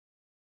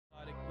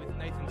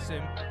Nathan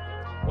Sim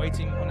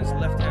waiting on his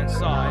left-hand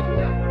side.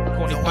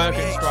 Corny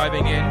Perkins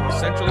driving in,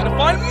 centrally to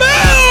find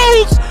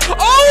Mells!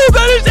 Oh,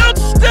 that is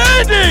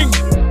outstanding!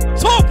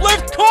 Top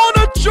left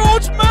corner,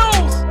 George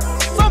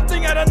Mells!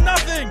 Something out of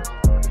nothing!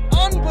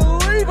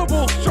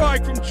 Unbelievable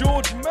strike from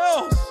George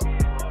Mells!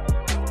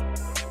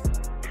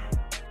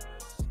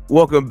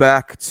 Welcome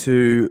back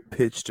to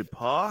Pitch to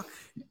Park.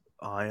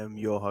 I am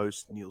your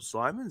host, Neal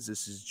Symons.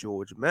 This is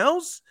George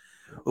Mells.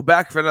 We're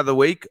back for another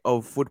week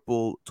of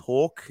football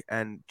talk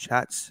and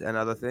chats and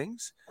other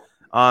things.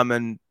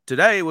 And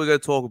today we're going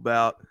to talk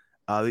about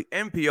the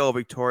NPL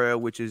Victoria,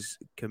 which is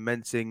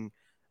commencing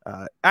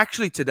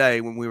actually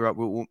today when we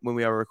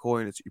are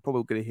recording this. You're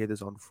probably going to hear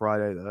this on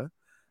Friday though.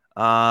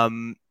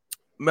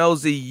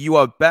 Mellsy, you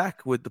are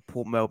back with the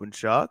Port Melbourne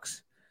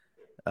Sharks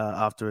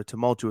after a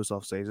tumultuous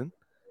off-season.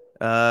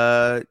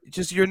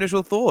 Just your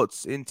initial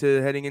thoughts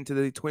into heading into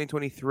the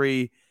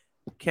 2023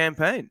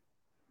 campaign.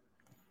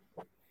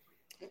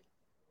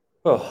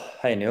 Oh,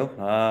 hey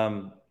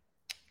Neil.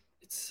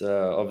 It's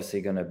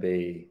obviously going to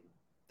be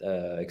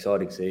an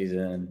exciting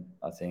season.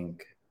 I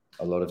think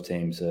a lot of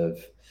teams have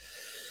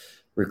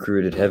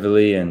recruited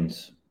heavily, and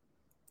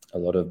a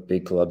lot of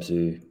big clubs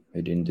who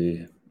didn't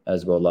do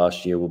as well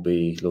last year will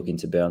be looking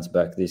to bounce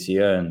back this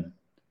year and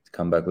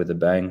come back with a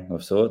bang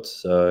of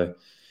sorts. So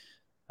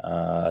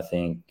I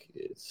think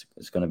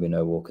it's going to be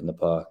no walk in the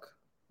park.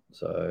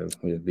 So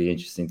it'll be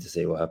interesting to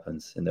see what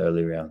happens in the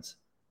early rounds.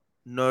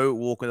 No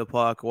walk in the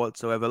park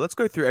whatsoever. Let's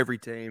go through every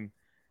team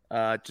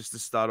just to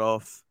start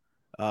off.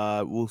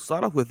 We'll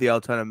start off with the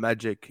Altona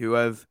Magic, who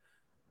have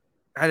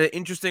had an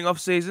interesting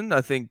off-season,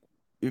 I think,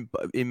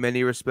 in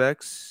many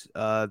respects.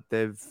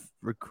 They've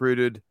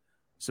recruited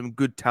some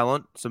good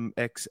talent, some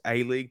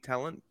ex-A-League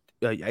talent,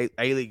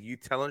 A-League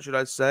youth talent, should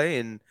I say,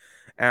 in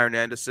Aaron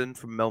Anderson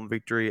from NPL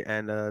Victoria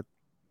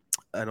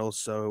and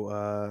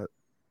also,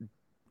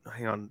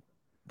 hang on,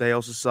 they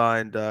also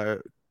signed...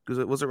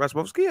 was it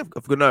Rasmovsky?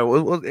 No,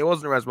 it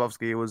wasn't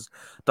Rasmovsky. It was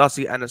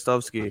Darcy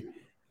Anastovsky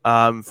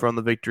from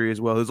the Victory as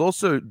well, who's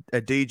also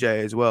a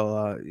DJ as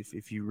well,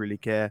 if you really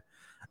care.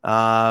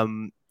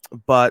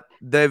 But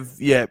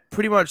they've,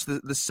 pretty much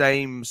the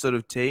same sort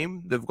of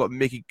team. They've got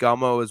Mickey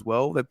Gummo as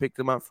well. They picked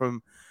them up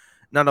from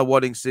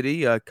Nunawading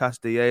City,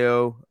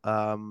 Castillejo,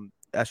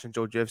 Ashton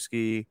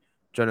Georgievsky,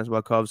 Jonas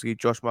Markovsky,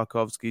 Josh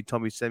Markovsky,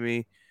 Tommy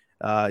Semi.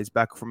 He's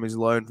back from his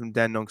loan from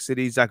Dandenong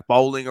City. Zach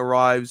Bowling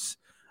arrives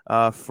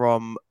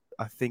from,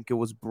 I think it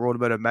was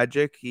Broadmeadow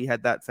Magic. He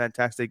had that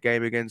fantastic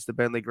game against the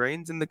Bentley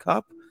Greens in the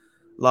Cup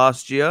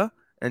last year.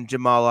 And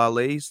Jamal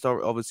Ali,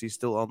 obviously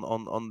still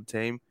on the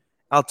team.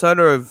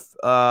 Altona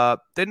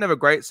didn't have a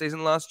great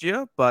season last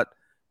year, but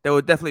they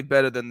were definitely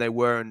better than they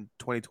were in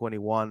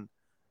 2021.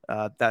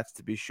 That's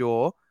to be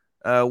sure.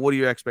 What are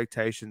your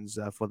expectations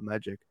for the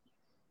Magic?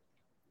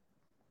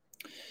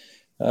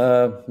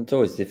 It's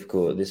always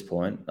difficult at this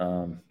point.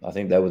 I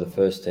think they were the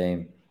first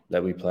team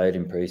that we played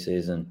in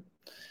preseason.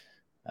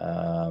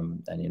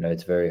 And,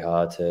 it's very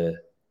hard to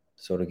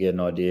sort of get an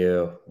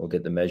idea or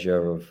get the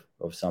measure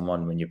of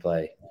someone when you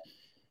play,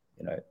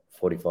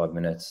 45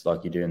 minutes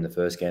like you do in the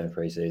first game of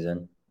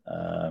preseason.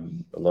 A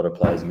lot of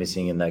players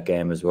missing in that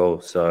game as well.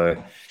 So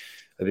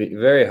it'd be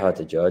very hard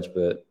to judge.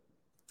 But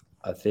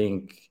I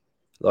think,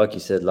 like you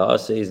said,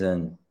 last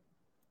season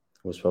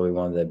was probably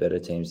one of their better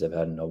teams they've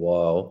had in a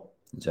while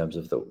in terms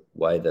of the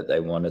way that they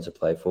wanted to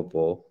play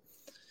football.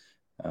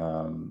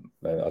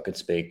 I could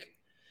speak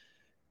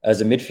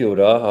as a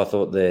midfielder. I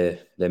thought their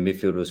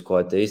midfield was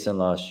quite decent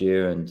last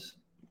year, and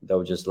they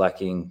were just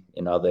lacking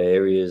in other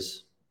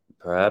areas,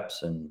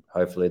 perhaps. And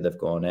hopefully they've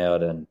gone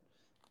out and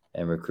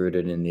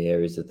recruited in the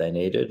areas that they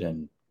needed.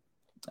 And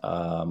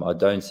I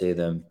don't see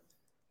them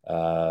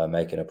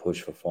making a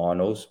push for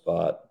finals,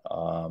 but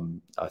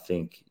I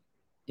think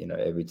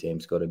every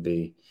team's got to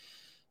be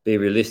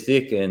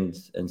realistic and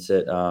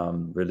set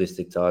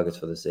realistic targets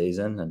for the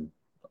season. And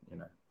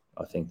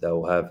I think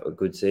they'll have a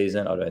good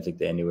season. I don't think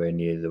they're anywhere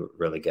near the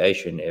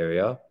relegation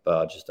area, but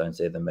I just don't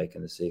see them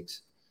making the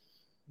six.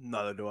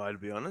 Neither do I, to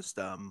be honest.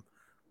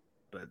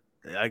 But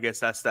I guess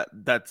that's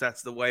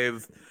the way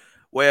of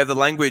the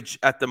language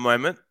at the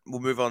moment. We'll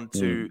move on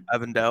to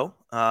Avondale.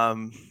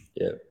 We'll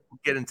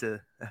get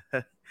into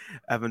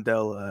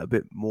Avondale a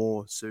bit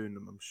more soon,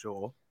 I'm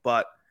sure.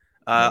 But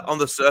on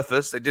the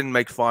surface, they didn't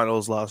make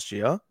finals last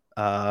year,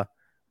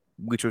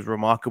 which was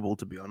remarkable,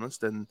 to be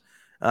honest. And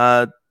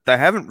they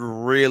haven't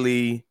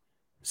really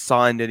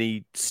signed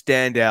any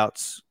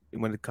standouts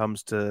when it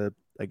comes to,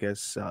 I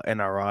guess,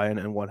 NRI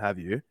and what have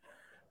you.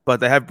 But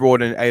they have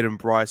brought in Aidan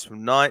Bryce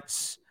from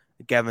Knights,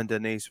 Gavin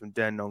Denise from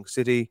Dandenong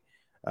City,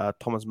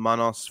 Thomas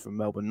Manos from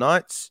Melbourne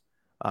Knights,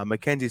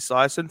 Mackenzie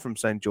Sison from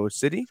St. George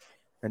City,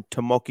 and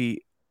Tomoki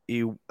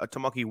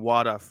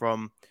Wada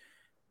from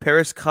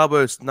Paris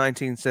Cabos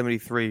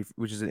 1973,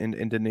 which is an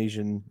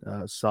Indonesian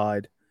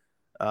side.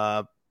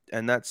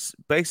 And that's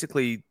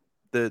basically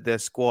their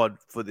squad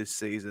for this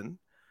season.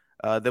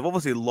 They've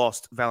obviously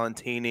lost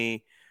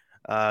Valentini,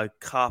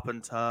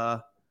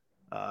 Carpenter,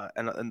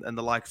 and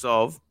the likes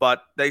of,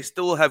 but they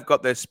still have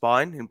got their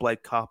spine in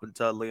Blake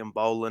Carpenter, Liam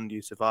Boland,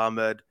 Yusuf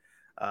Ahmed,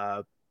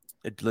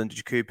 Dylan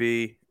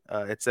Jacoby,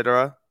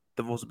 etc.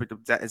 They've also picked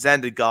up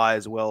Xander Guy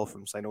as well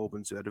from St.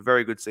 Albans, who had a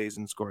very good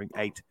season, scoring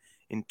 8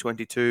 in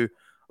 22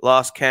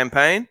 last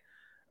campaign.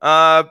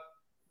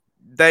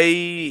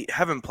 They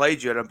haven't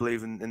played yet, I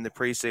believe, in the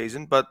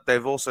preseason, but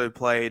they've also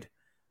played,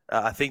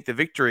 I think, the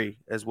Victory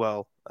as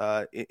well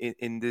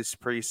in this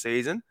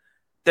preseason.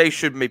 They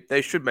should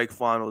make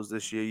finals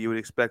this year. You would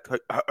expect.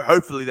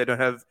 Hopefully, they don't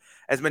have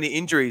as many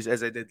injuries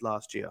as they did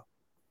last year.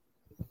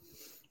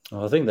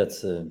 I think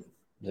that's the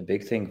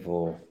big thing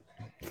for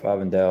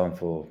Avondale and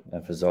for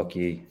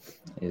Zocchi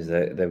is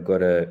that they've got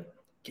to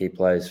keep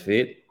players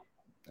fit.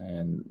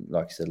 And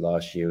like I said,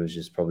 last year was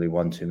just probably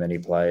one too many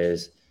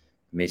players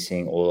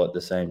missing all at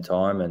the same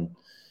time. And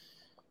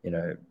you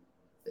know,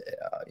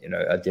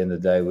 at the end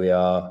of the day,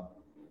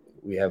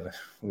 we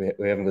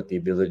haven't got the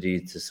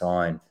ability to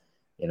sign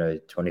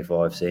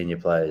 25 senior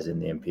players in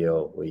the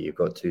NPL where you've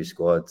got 2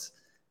 squads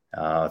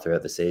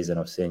throughout the season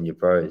of senior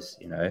pros.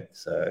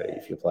 So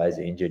if your players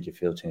are injured, you're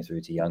filtering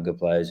through to younger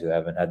players who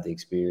haven't had the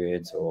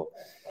experience, or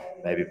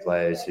maybe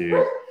players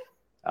who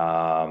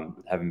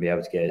haven't been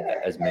able to get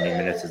as many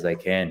minutes as they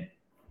can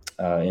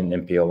in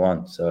NPL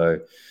 1. So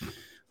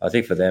I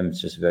think for them,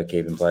 it's just about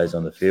keeping players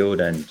on the field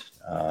and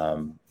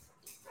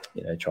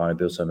trying to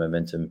build some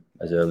momentum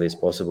as early as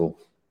possible.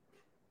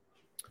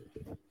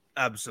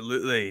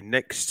 Absolutely.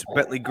 Next,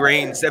 Bentley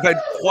Greens. They've had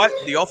quite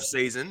the off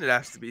season, it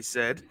has to be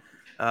said.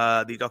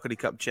 The Doherty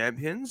Cup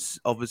champions.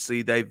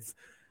 Obviously, they've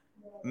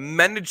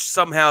managed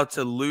somehow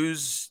to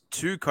lose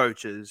 2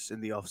 coaches in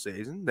the off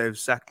season. They've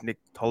sacked Nick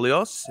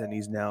Tolios, and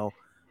he's now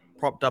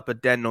propped up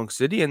at Dandenong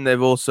City, and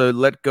they've also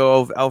let go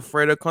of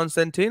Alfredo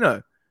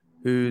Constantino,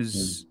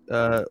 who's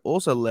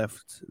also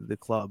left the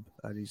club,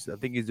 and I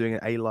think he's doing an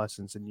A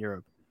license in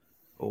Europe,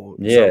 or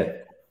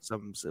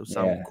some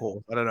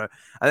course. I don't know.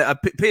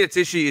 Peter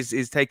Tishy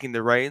is taking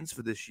the reins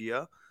for this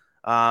year,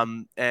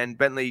 and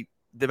Bentley,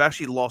 they've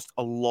actually lost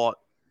a lot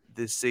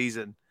this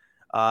season,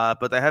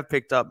 but they have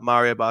picked up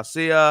Mario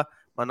Barcia,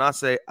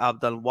 Manasseh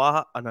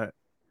Abdelwa.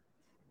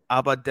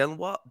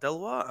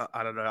 Delwa?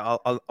 I don't know.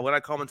 I'll when I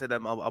commentate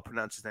them, I'll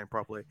pronounce his name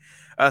properly.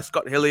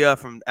 Scott Hillier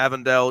from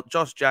Avondale,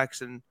 Josh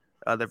Jackson,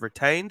 they've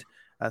retained.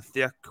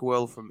 Thea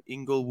Coel from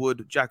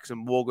Inglewood, Jackson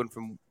Morgan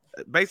from.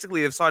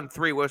 Basically, they've signed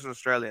 3 Western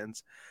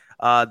Australians.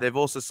 They've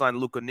also signed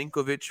Luka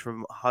Ninkovic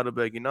from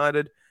Heidelberg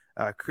United,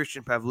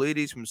 Christian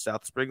Pavlidis from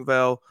South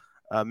Springvale,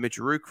 Mitch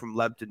Rook from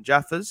Labton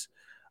Jaffers,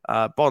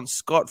 Bon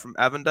Scott from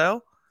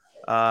Avondale.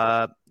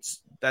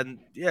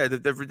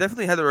 They've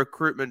definitely had a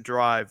recruitment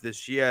drive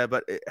this year,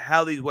 but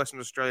how these Western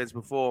Australians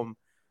perform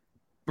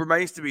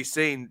remains to be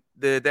seen.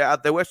 They're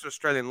Western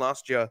Australian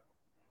last year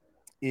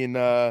in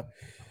Ajak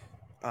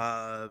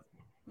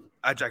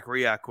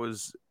Riak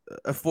was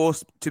a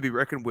force to be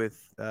reckoned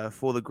with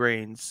for the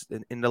Greens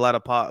in the latter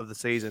part of the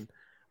season.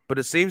 But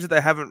it seems that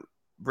they haven't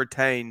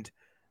retained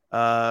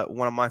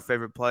one of my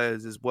favorite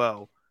players as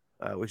well,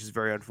 which is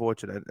very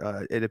unfortunate,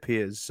 it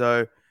appears.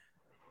 So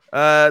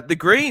the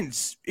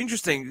Greens,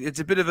 interesting. It's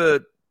a bit of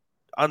a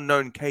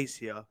unknown case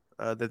here.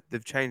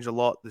 They've changed a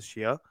lot this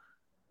year.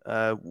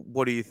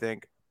 What do you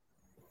think?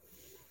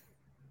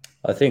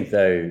 I think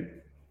they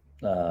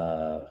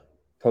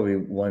probably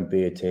won't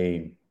be a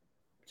team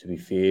to be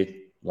feared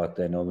like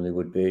they normally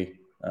would be.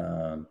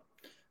 I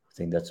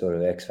think that sort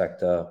of X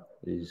factor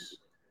is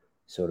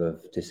sort of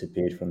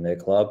disappeared from their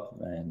club,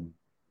 and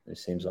it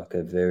seems like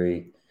a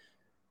very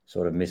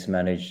sort of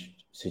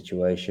mismanaged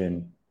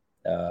situation.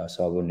 So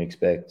I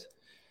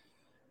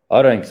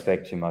don't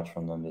expect too much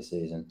from them this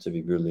season, to be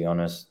brutally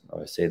honest.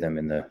 I see them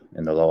in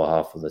the lower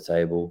half of the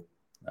table.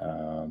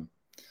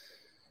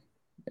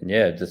 And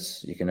you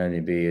can only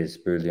be as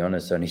brutally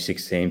honest. Only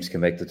 6 teams can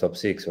make the top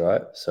 6,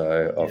 right?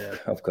 So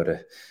I've got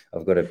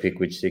to pick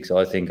which 6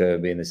 I think are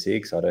being the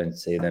 6. I don't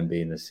see them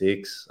being the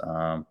 6.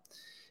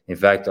 In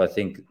fact, I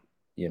think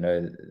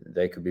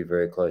they could be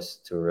very close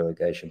to a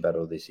relegation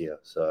battle this year.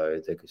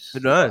 So they could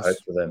hope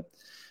for them.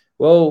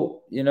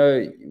 Well,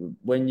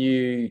 when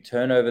you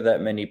turn over that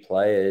many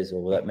players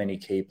or that many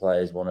key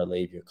players want to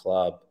leave your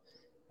club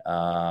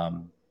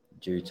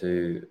due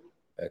to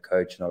a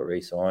coach not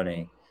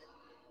re-signing,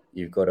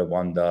 you've got to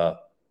wonder,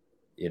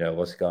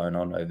 what's going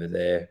on over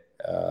there.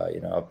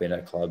 I've been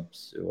at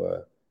clubs who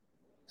are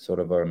sort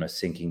of on a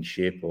sinking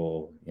ship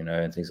or,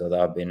 and things like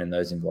that. I've been in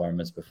those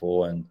environments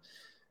before, and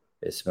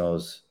it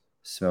smells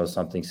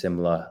something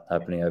similar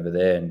happening over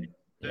there. And,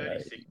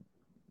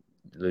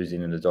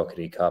 losing in the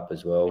Doherty Cup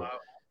as well.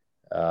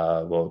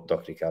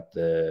 Doherty Cup,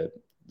 the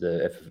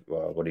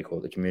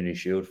Community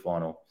Shield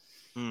final.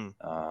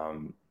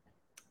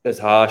 As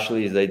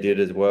harshly as they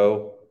did as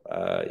well,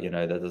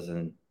 that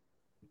doesn't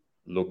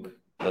look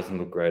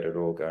great at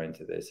all going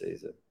to their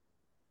season.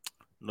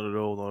 Not at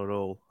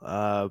all.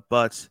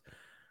 But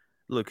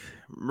look,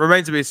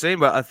 remains to be seen.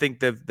 But I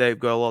think they've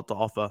got a lot to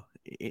offer,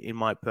 in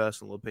my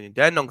personal opinion.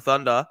 Dandenong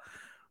Thunder,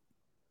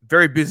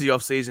 very busy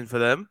off season for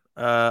them.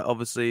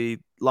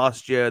 Obviously,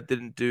 last year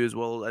didn't do as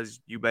well as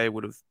you may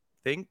would have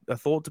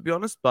thought, to be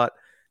honest. But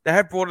they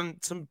have brought in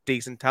some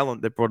decent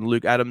talent. They brought in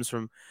Luke Adams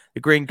from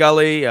the Green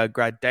Gully,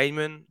 Grad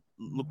Damon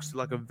looks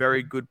like a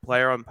very good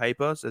player on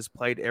paper. Has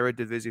played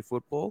Eredivisie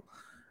football.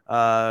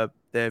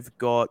 They've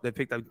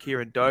picked up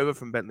Kieran Dover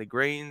from Bentley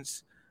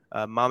Greens,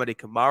 Mamadi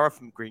Kamara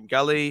from Green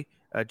Gully,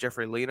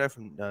 Jeffrey Lino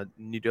from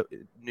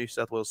New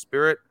South Wales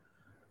Spirit.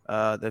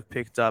 They've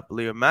picked up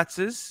Leo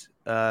Matzes,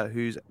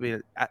 who's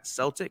been at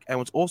Celtic and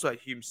was also at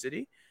Hume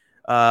City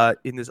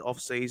in this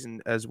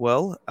off-season as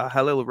well.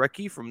 Halil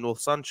Reki from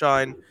North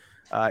Sunshine,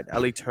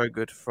 Ali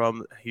Turgut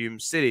from Hume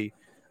City.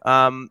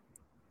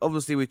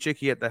 Obviously, with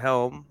Chicky at the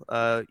helm,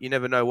 you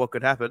never know what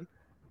could happen,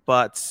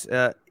 but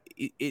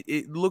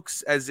it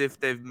looks as if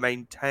they've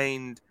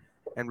maintained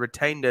and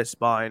retained their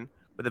spine,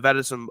 but they've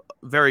added some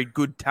very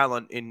good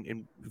talent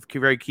in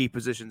very key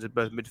positions in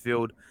both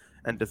midfield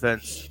and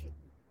defence.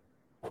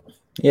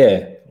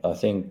 Yeah, I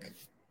think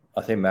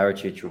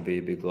Maricic will be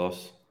a big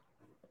loss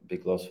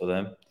for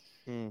them.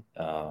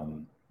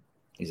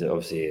 He's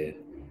obviously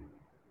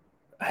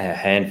a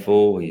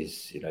handful.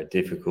 He's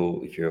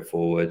difficult if you're a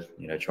forward.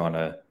 Trying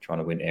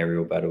to win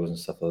aerial battles and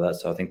stuff like that.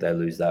 So I think they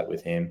lose that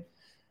with him.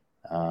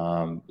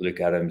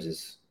 Luke Adams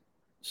is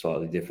a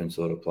slightly different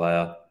sort of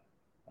player,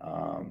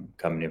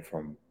 coming in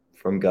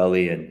from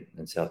Gully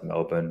and South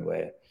Melbourne,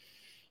 where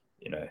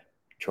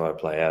try to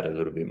play out a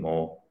little bit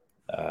more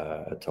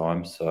at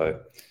times. So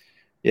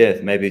yeah,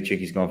 maybe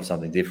Chicky's gone for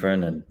something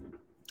different, and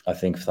I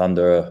think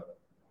Thunder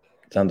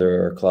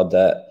are a club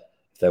that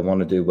if they want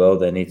to do well,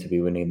 they need to be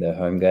winning their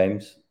home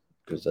games,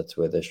 because that's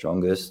where they're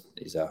strongest,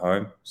 is at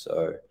home.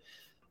 So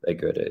they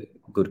got a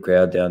good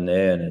crowd down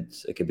there, and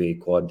it could be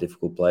quite a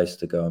difficult place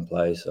to go and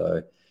play.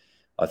 So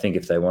I think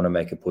if they want to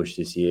make a push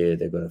this year,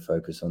 they've got to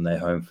focus on their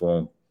home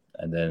form,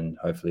 and then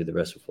hopefully the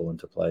rest will fall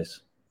into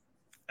place.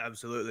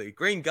 Absolutely.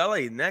 Green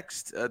Gully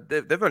next.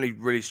 They've only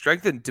really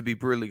strengthened, to be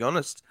brutally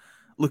honest.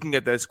 Looking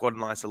at their squad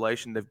in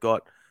isolation, they've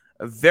got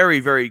a very,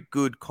 very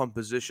good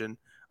composition.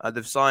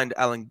 They've signed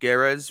Alan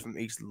Guerres from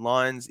Eastern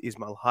Lions,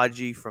 Ismail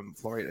Haji from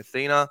Florida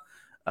Athena,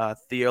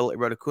 Thiel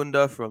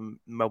Rodakunda from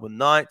Melbourne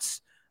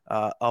Knights,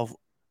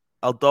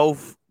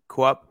 Aldolf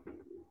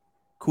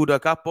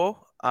Kudakapo,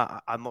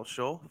 I'm not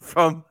sure,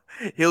 from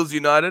Hills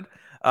United,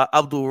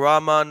 Abdul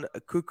Rahman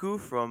Kuku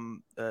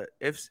from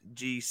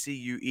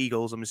FGCU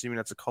Eagles. I'm assuming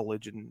that's a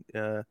college, and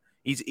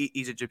he's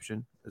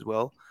Egyptian as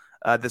well.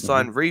 They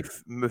signed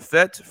Reef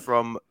Muffet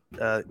from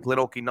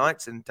Glenorchy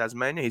Knights in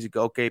Tasmania. He's a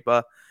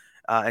goalkeeper.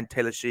 And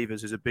Taylor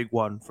Sheevers, who's a big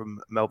one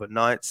from Melbourne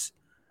Knights,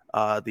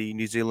 the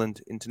New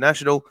Zealand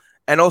international.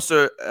 And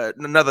also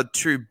another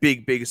two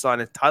big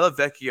signings, Tyler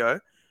Vecchio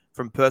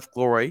from Perth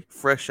Glory,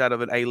 fresh out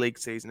of an A-League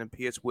season, and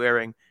Pierce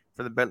Waring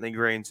from the Bentley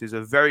Greens, who's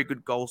a very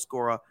good goal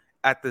scorer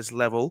at this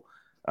level.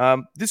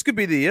 This could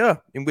be the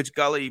year in which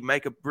Gully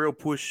make a real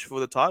push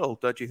for the title,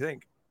 don't you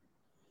think?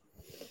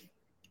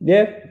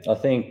 Yeah, I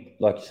think,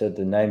 like you said,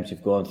 the names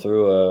you've gone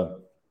through are,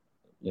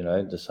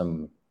 there's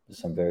some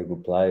very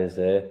good players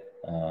there.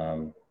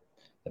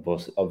 They've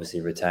also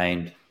obviously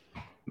retained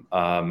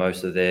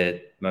most of their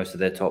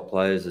top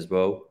players as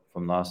well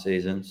from last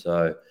season.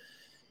 So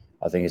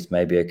I think it's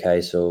maybe a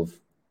case of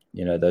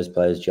those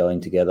players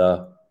gelling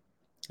together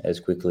as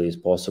quickly as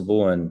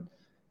possible, and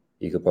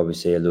you could probably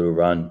see a little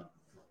run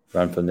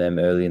from them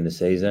early in the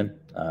season.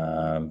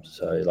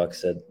 So like I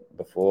said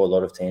before, a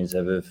lot of teams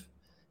have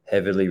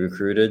heavily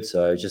recruited,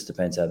 so it just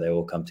depends how they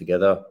all come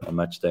together on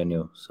match day,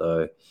 Neal.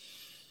 So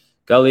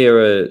Gully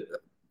are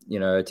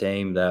a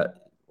team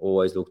that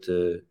always look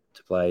to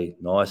play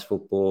nice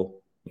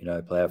football,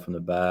 play out from the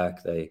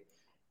back. They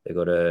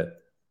got a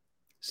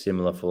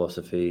similar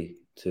philosophy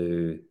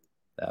to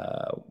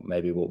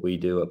maybe what we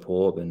do at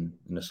Port, and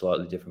in a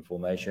slightly different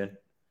formation.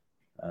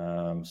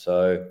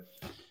 So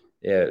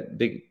yeah,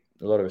 a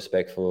lot of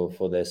respect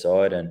for their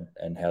side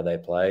and how they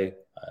play.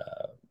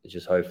 It's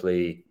just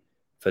hopefully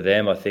for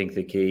them, I think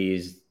the key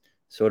is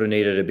sort of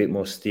needed a bit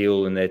more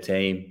steel in their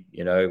team,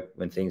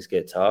 when things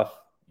get tough,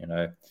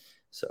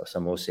 so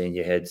some more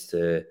senior heads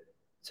to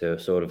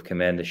sort of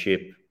command the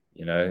ship,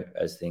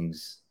 as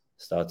things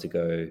start to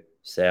go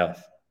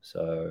south.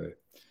 So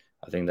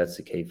I think that's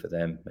the key for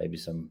them. Maybe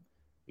some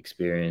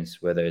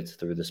experience, whether it's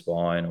through the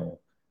spine or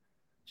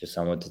just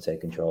someone to take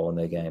control in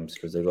their games,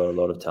 because they've got a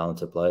lot of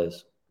talented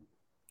players.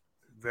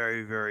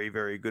 Very, very,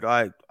 very good.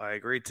 I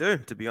agree too,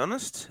 to be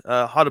honest.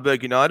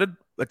 Heidelberg United,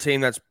 a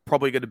team that's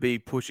probably going to be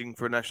pushing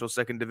for a national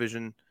second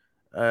division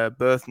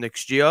berth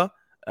next year.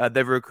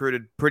 They've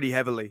recruited pretty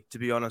heavily, to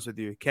be honest with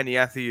you. Kenny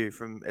Athieu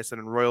from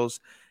Essendon Royals,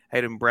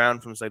 Hayden Brown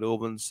from St.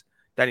 Albans,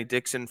 Danny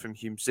Dixon from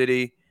Hume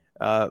City,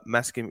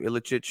 Maskim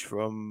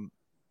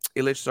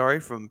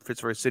from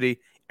Fitzroy City,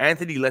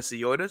 Anthony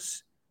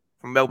Lesiotis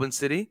from Melbourne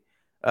City,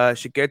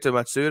 Shigeto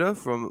Matsuda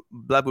from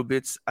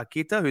Blabubits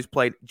Akita, who's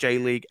played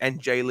J-League and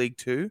J-League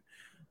 2.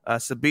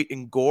 Sabit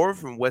Ngor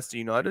from Western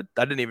United.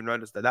 I didn't even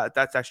notice that.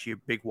 That's actually a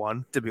big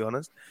one, to be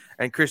honest.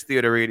 And Chris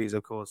Theodorides,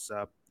 of course,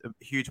 a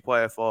huge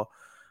player for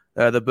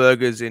the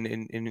Burgers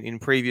in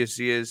previous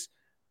years.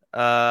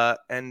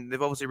 And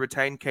they've obviously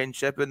retained Ken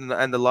Shepherd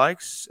and the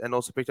likes, and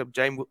also picked up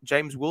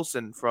James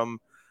Wilson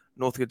from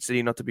Northcote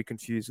City, not to be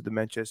confused with the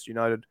Manchester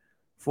United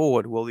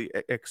forward. Well, the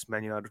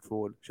ex-Man United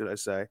forward, should I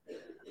say.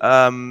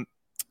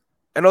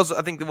 And also,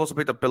 I think they've also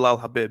picked up Bilal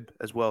Habib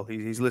as well.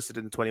 He's listed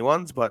in the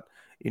 21s, but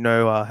you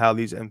know how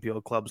these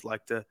NPL clubs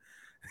like to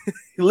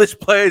list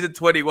players in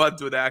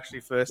 21s when they're actually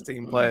first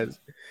team players.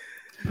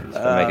 Just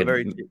got to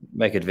Very.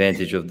 make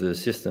advantage of the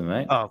system,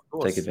 mate. Oh, of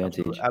Take course,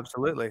 advantage.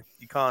 absolutely.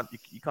 You can't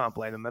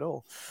blame them at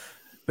all.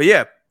 But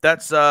yeah,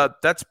 that's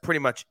pretty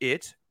much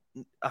it.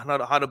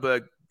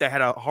 Heidelberg, they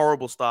had a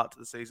horrible start to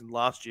the season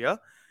last year,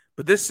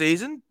 but this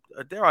season,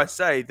 dare I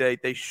say,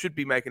 they should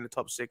be making the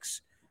top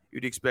 6.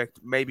 You'd expect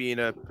maybe in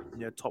a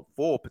top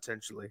 4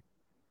 potentially.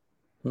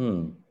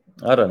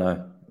 I don't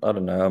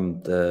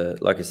know.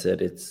 Like I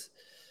said, it's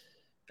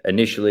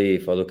initially,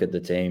 if I look at the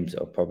teams,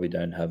 I probably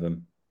don't have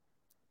them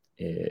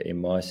in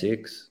my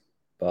 6,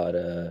 but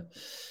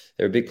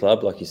they're a big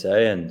club, like you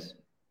say, and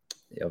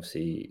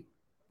obviously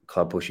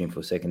club pushing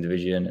for second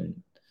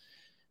division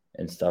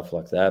and stuff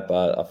like that.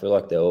 But I feel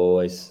like they're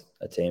always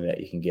a team that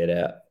you can get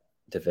out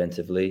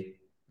defensively.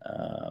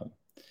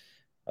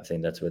 I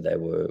think that's where they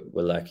were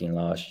lacking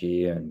last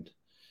year, and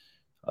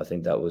I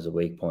think that was a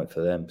weak point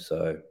for them.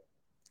 So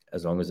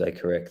as long as they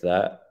correct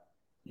that,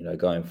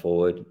 going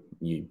forward,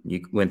 you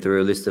went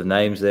through a list of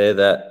names there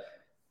that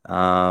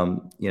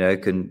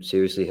can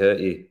seriously hurt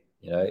you.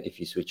 If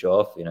you switch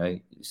off,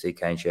 you see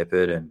Kane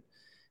Shepherd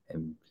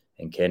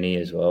and Kenny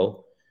as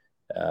well.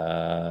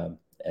 And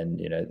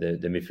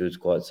the midfield's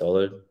quite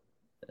solid.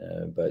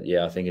 But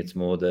yeah, I think it's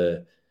more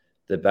the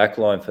back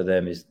line for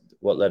them is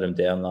what let them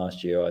down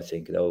last year. I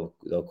think they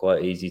were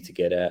quite easy to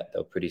get at. They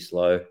were pretty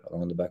slow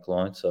along the back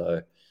line.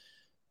 So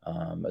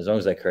as long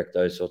as they correct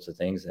those sorts of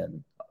things,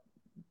 then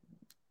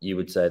you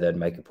would say they'd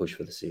make a push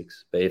for the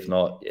 6. But if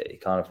not, you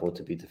can't afford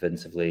to be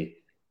defensively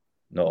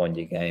not on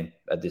your game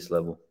at this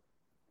level.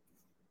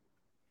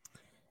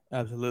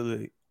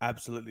 Absolutely.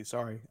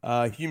 Sorry.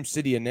 Hume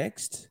City are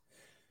next.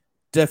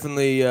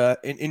 Definitely an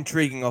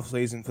intriguing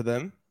off-season for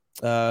them.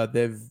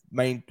 They've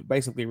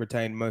basically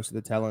retained most of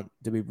the talent,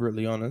 to be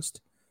brutally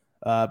honest.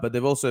 But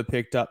they've also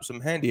picked up some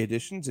handy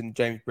additions in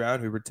James Brown,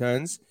 who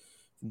returns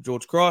from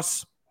George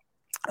Cross,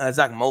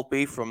 Zach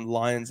Maltby from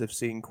Lions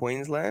FC in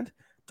Queensland,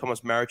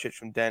 Thomas Maricic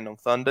from Dandenong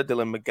Thunder,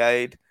 Dylan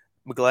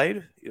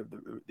McGlade,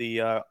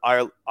 the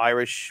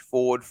Irish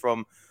forward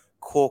from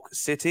Cork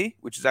City,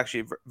 which is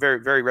actually a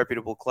very, very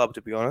reputable club,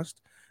 to be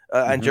honest,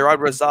 and Gerard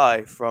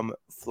Razai from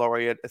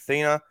Florian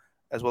Athena,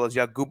 as well as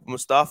Yaqub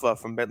Mustafa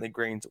from Bentley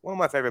Greens, one of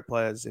my favorite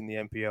players in the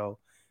NPL,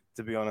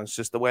 to be honest.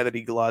 Just the way that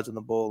he glides on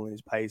the ball and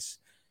his pace.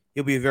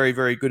 He'll be a very,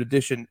 very good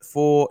addition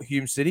for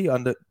Hume City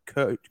under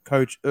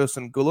coach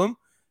Ursun Gulam.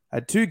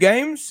 Had 2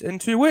 games and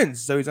 2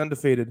 wins, so he's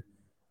undefeated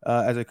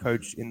as a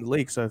coach in the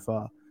league so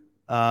far.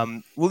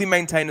 Will he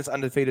maintain this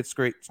undefeated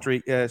streak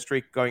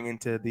going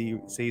into the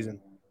season?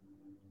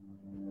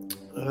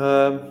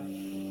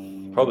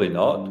 Probably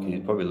not.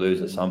 He'll probably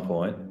lose at some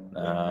point.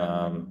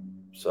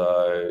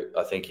 So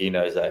I think he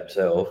knows that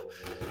himself.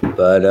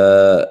 But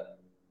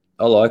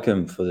I like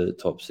him for the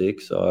top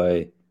 6.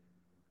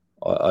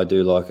 I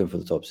do like him for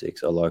the top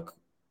 6. I like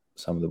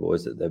some of the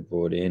boys that they've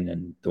brought in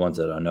and the ones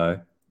that I know.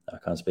 I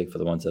can't speak for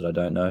the ones that I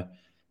don't know.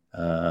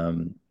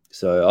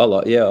 So I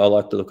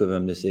like the look of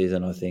him this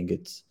season. I think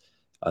it's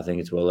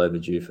well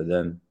overdue for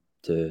them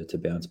to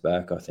bounce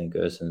back. I think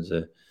Ursun's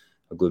a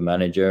good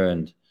manager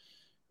and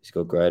he's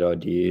got great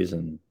ideas.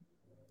 And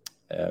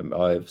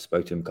I've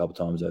spoke to him a couple of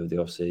times over the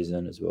off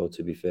season as well,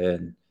 to be fair,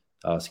 and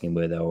asking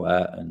where they were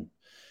at and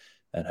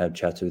had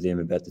chats with him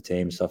about the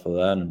team and stuff like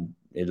that. And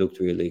it looked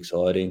really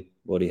exciting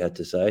what he had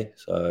to say.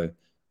 So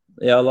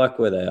yeah, I like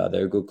where they are.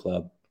 They're a good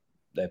club.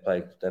 They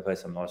play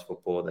some nice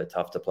football. They're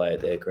tough to play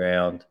at their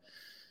ground.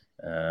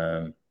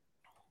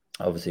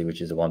 Obviously,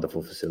 which is a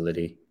wonderful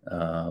facility.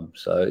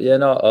 So yeah,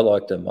 no, I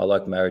like them. I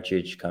like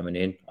Maricic coming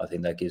in. I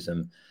think that gives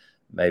them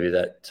maybe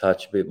that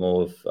touch, a bit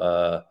more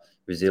of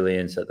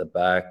resilience at the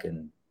back,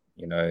 and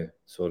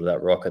sort of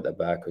that rock at the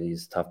back.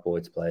 He's a tough boy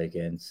to play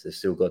against. They've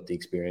still got the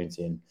experience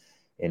in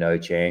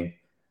Ocheng.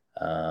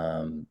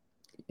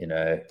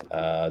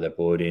 They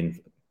brought in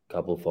a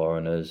couple of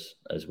foreigners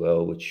as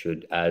well, which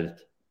should add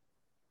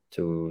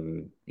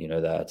to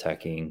that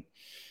attacking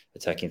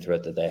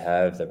threat that they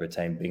have. They've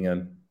retained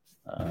Bingham,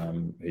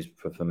 who's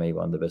for me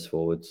one of the best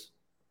forwards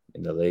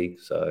in the league.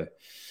 So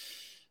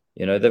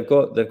they've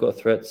got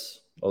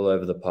threats all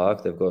over the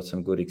park. They've got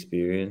some good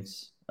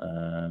experience,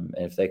 and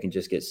if they can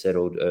just get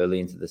settled early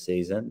into the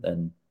season,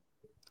 then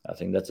I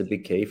think that's a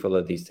big key for a lot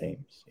of these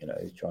teams.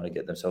 Trying to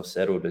get themselves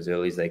settled as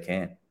early as they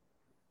can.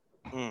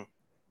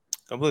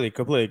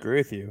 Completely agree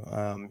with you.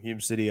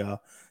 Hume City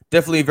are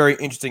definitely a very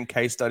interesting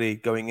case study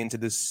going into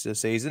this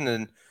season,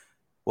 and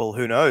well,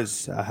 who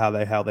knows how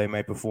they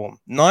may perform.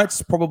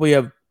 Knights probably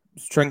have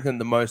strengthened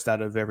the most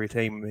out of every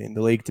team in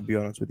the league, to be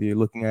honest with you.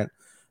 Looking at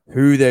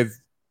who they've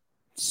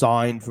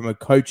signed from a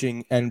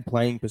coaching and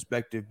playing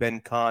perspective, Ben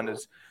Khan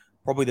is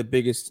probably the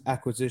biggest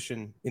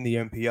acquisition in the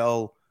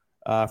NPL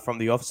from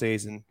the off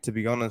season, to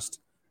be honest.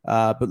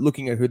 But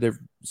looking at who they've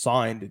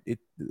signed,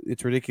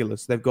 it's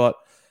ridiculous. They've got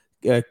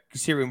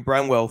Kieran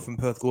Bramwell from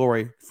Perth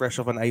Glory, fresh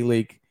off an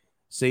A-League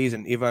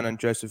season. Ivan and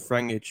Joseph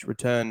Frangic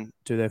return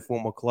to their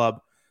former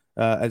club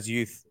as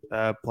youth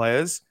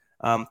players.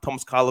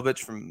 Thomas Karlovic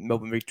from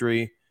Melbourne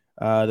Victory.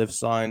 They've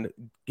signed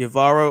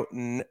Guevara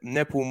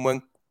Nepomenso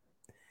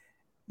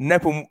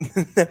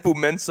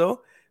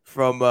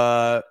from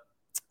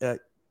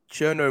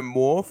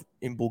Chernomorsk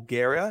in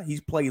Bulgaria.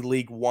 He's played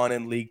League One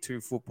and League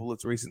Two football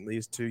as recently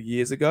as 2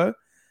 years ago,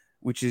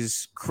 which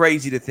is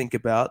crazy to think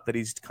about that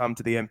he's come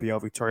to the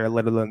NPL Victoria,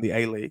 let alone the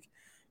A-League.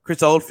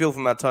 Chris Oldfield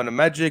from Altona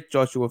Magic,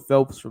 Joshua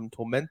Phelps from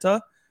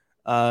Tormenta,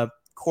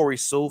 Corey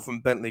Sewell from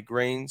Bentley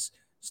Greens,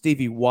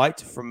 Stevie White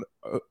from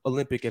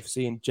Olympic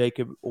FC, and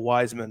Jacob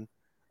Wiseman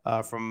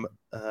from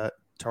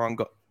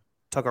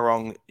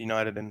Tuckerong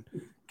United in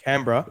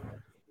Canberra.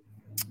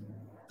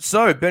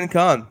 So, Ben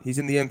Khan, he's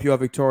in the NPL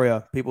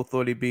Victoria. People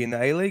thought he'd be in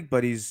the A-League,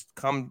 but he's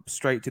come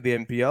straight to the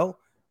NPL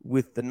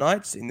with the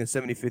Knights in the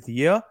 75th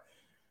year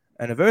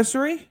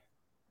anniversary.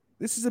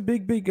 This is a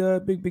big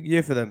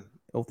year for them,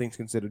 all things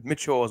considered. Mitch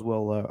Shaw as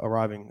well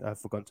arriving, I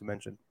forgot to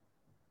mention.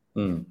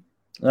 No,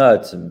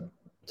 it's a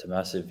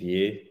massive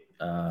year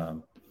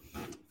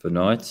for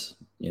Knights.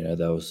 You know,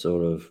 they were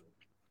sort of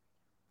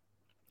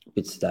a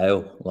bit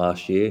stale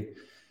last year.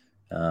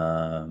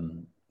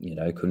 You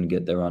know, couldn't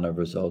get the run of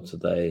results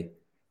that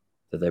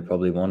they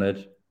probably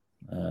wanted.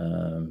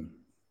 You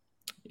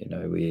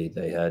know,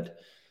 they had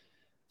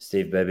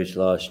Steve Bebbage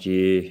last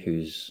year,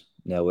 who's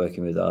now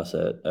working with us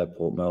at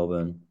Port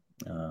Melbourne.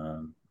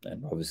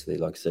 And obviously,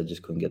 like I said,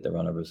 just couldn't get the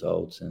run of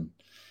results and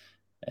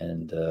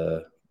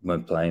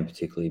weren't playing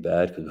particularly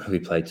bad because we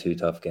played 2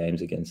 tough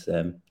games against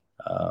them.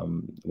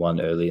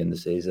 One early in the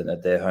season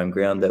at their home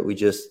ground that we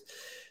just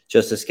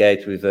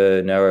escaped with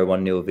a narrow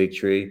 1-0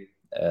 victory.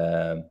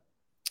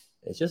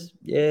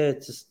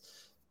 It's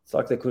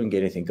like they couldn't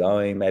get anything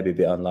going, maybe a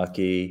bit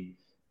unlucky.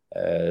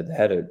 They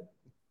had a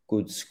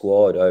good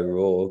squad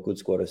overall, a good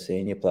squad of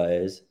senior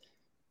players.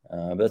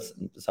 But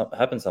that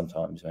happens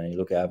sometimes. When you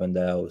look at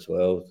Avondale as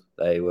well,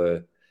 they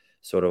were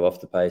sort of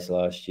off the pace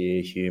last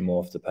year, Hume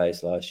off the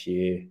pace last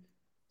year.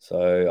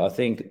 So I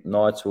think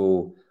Knights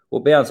will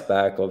bounce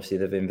back. Obviously,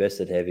 they've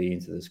invested heavy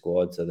into the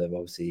squad, so they've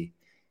obviously,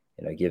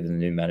 you know, given the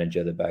new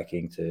manager the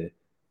backing to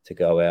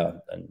go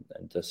out and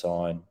to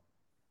sign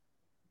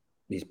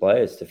these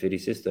players to fit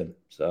his system.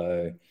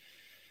 So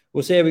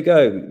we'll see how we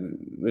go.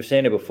 We've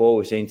seen it before.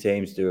 We've seen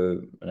teams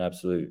do an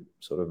absolute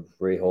sort of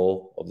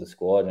rehaul of the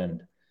squad,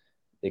 and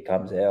it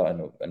comes out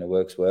and it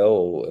works well,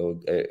 or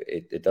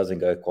it doesn't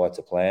go quite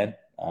to plan.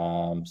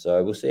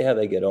 So we'll see how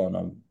they get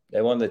on.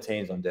 They're one of the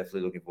teams I'm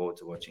definitely looking forward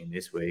to watching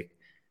this week.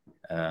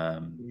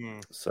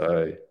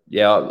 So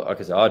yeah,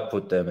 like I said, I'd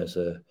put them as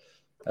a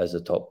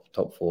top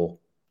 4,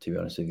 to be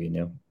honest with you,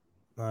 Neal.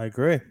 I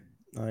agree.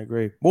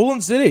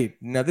 Moreland City.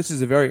 Now this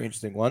is a very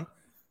interesting one.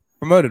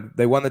 Promoted.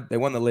 They won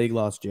the league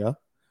last year.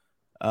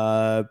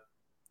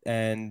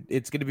 And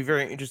it's going to be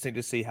very interesting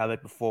to see how they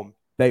perform.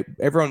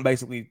 Everyone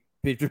basically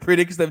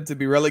predicts them to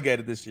be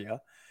relegated this year.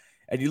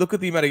 And you look at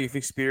the amount of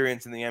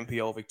experience in the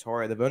NPL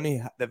Victoria,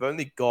 they've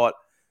only got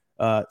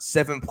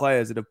 7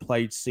 players that have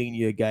played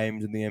senior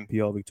games in the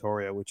NPL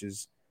Victoria, which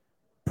is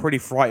pretty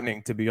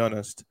frightening, to be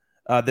honest.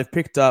 They've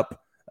picked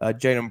up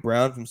Jaden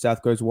Brown from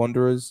South Coast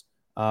Wanderers,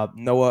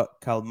 Noah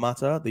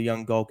Kalmata, the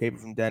young goalkeeper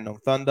from Dandenong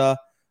Thunder.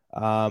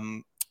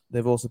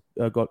 They've also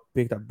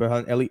picked up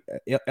Berhan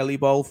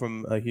Elibol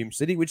from Hume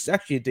City, which is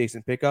actually a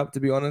decent pickup, to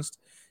be honest.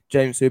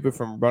 James Hooper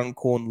from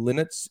Runcorn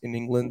Linnets in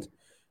England.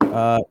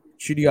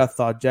 Chudia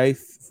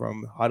Tharjaith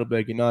from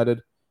Heidelberg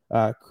United.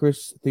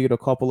 Chris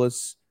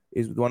Theodokopoulos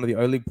is one of the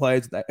only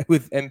players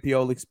with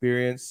NPL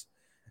experience,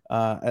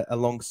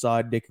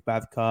 alongside Nick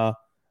Bavkar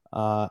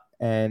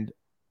and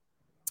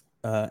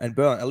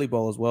Berhan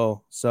Elibol as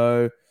well.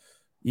 So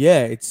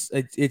yeah, it's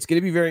going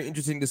to be very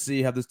interesting to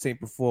see how this team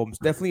performs.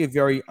 Definitely a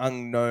very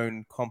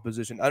unknown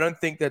composition. I don't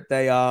think that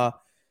they are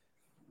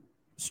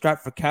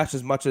strapped for cash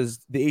as much as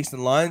the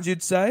Eastern Lions,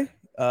 you'd say,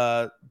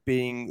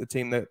 being the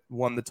team that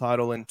won the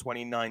title in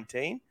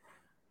 2019.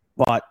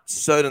 But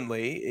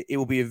certainly, it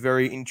will be a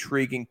very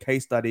intriguing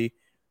case study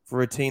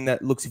for a team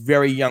that looks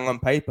very young on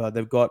paper.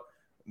 They've got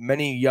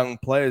many young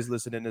players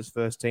listed in this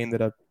first team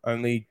that are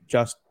only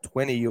just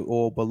 20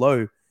 or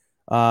below.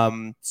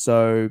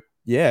 So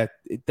yeah,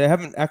 they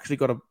haven't actually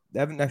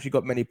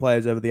got many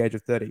players over the age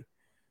of 30.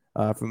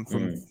 From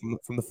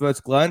the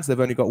first glance, they've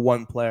only got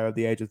 1 player of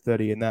the age of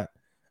 30, and that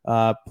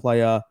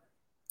player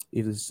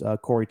is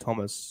Corey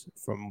Thomas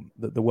from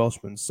the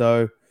Welshman.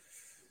 So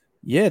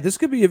yeah, this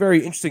could be a very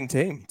interesting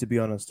team, to be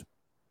honest.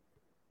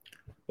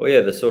 Well,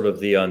 yeah, the sort of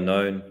the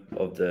unknown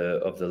of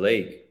the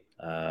league.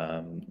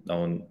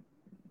 No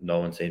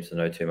one seems to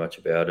know too much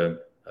about them.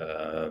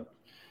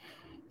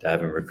 They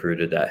haven't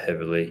recruited that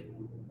heavily.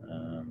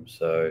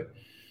 So it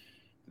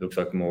looks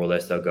like more or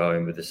less they'll go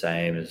in with the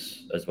same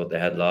as what they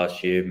had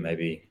last year,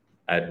 maybe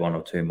add 1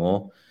 or 2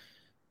 more.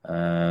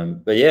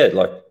 But yeah,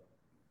 like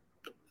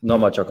not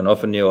much I can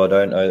offer, Neal. I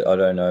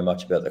don't know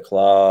much about the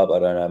club. I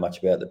don't know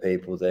much about the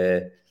people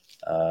there.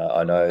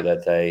 I know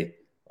that they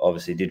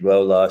obviously did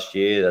well last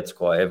year. That's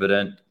quite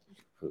evident.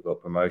 We've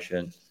got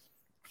promotion.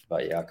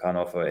 But yeah, I can't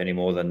offer any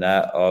more than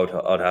that.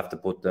 I'd have to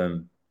put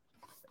them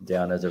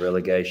down as a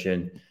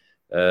relegation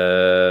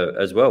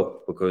as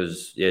well,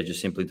 because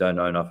just simply don't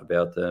know enough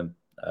about them.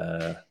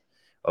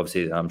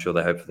 Obviously, I'm sure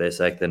they hope for their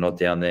sake they're not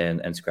down there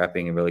and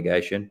scrapping in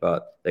relegation,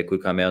 but they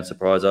could come out and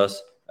surprise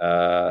us.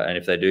 And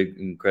if they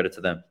do, credit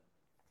to them.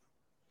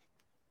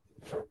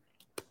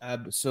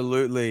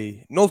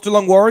 Absolutely. North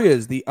Geelong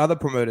Warriors, the other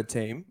promoted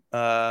team.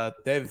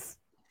 They've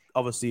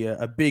obviously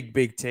a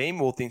big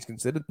team, all things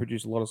considered,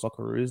 produced a lot of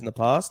Socceroos in the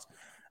past.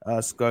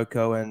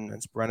 Skoko and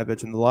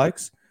Spranovic and the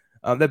likes.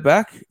 They're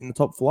back in the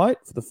top flight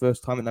for the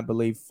first time in, I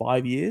believe,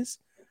 5 years.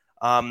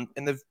 And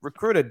they've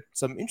recruited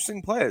some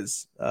interesting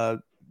players, a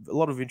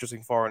lot of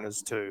interesting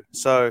foreigners too.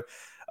 So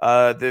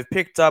they've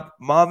picked up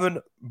Marvin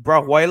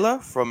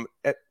Brauweiler from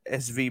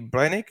SV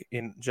Brennig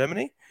in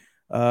Germany,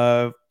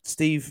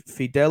 Steve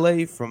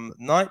Fidele from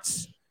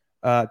Knights,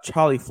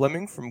 Charlie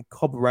Fleming from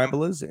Cobb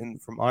Ramblers in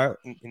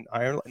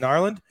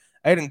Ireland,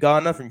 Aidan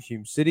Garner from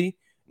Hume City,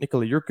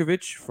 Nikola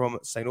Jurkovic from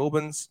St.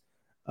 Albans,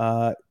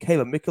 Kayla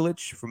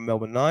Mikulic from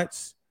Melbourne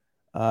Knights,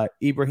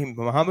 Ibrahim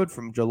Mohammed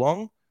from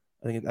Geelong.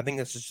 I think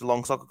that's just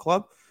Geelong Soccer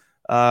Club.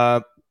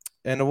 And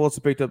I've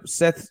also picked up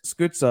Seth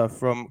Skutzer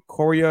from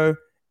Corio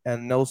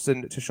and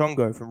Nelson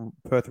Tshongo from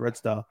Perth Red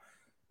Star.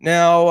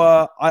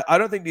 Now, I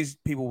don't think these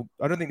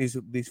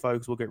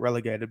folks will get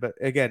relegated, but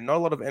again, not a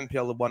lot of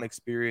NPL 1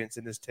 experience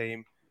in this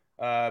team.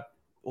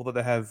 Although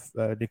they have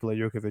Nikola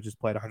Jurkovic has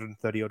played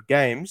 130 odd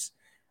games,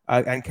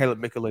 and Caleb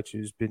Mikulic,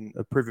 who's been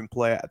a proven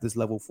player at this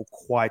level for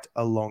quite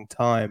a long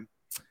time.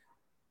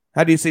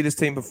 How do you see this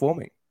team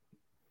performing?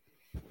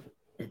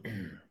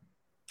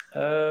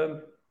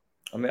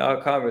 I mean,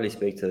 I can't really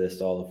speak to their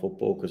style of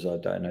football because I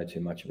don't know too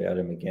much about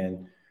them.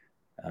 Again,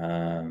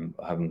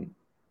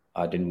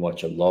 I didn't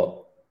watch a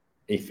lot,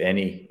 if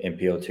any,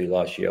 NPL 2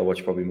 last year. I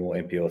watched probably more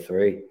NPL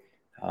 3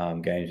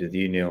 games with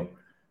you, Neal.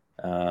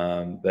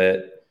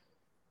 But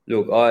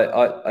look,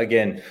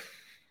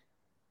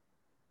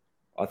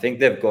 I think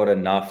they've got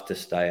enough to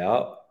stay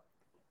up.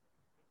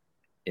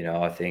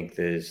 I think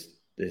there's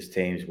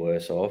teams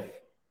worse off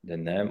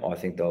than them. I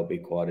think they'll be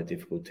quite a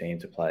difficult team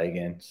to play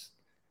against.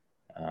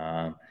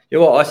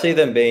 I see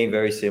them being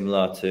very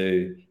similar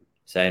to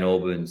St.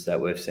 Albans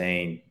that we've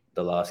seen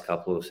the last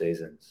couple of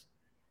seasons.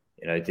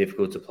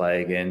 Difficult to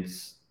play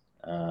against,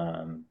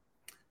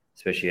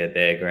 especially at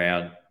their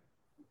ground.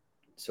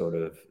 Sort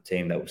of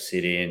team that will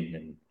sit in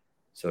and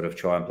sort of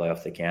try and play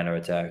off the counter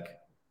attack.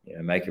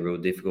 Make it real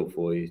difficult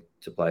for you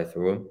to play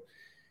through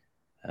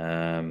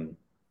them.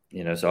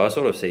 So I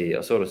sort of see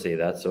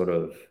that sort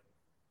of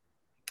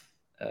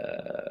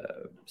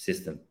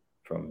system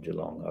from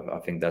Geelong. I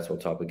think that's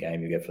what type of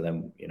game you get for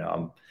them.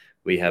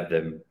 We have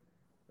them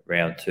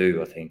round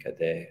 2, I think, at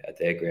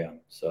their ground.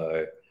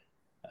 So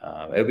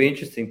it'll be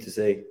interesting to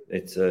see.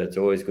 It's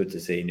always good to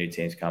see new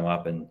teams come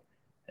up and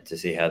to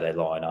see how they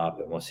line up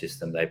and what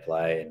system they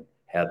play and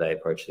how they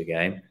approach the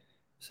game.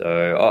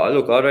 So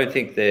look, I don't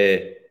think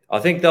I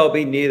think they'll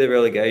be near the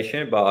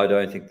relegation, but I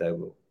don't think they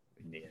will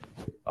be near.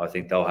 I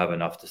think they'll have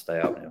enough to stay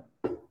up now.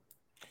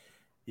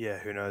 Yeah,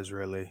 who knows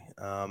really.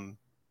 I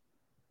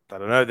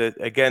don't know.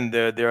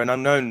 They're an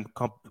unknown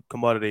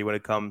commodity when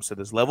it comes to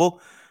this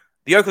level.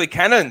 The Oakley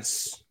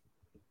Cannons,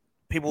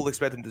 people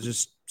expect them to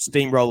just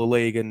steamroll the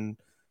league, and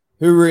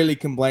who really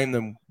can blame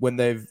them when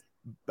they've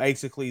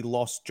basically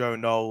lost Joe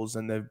Knowles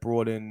and they've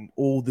brought in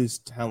all this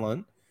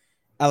talent?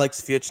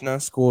 Alex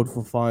Fitchner scored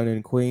for Fine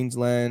in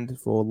Queensland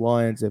for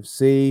Lions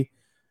FC.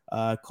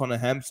 Connor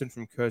Hampson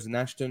from Curzon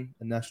Ashton,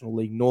 a National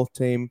League North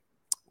team,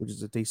 which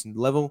is a decent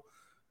level.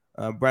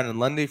 Brandon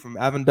Lundy from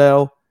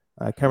Avondale.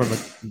 Cameron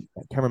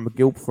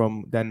McGill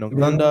from Dandenong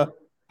Thunder,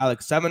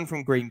 Alex Salmon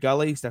from Green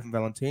Gully, Stefan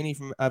Valentini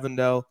from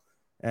Avondale,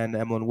 and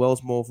Emlyn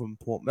Wellsmore from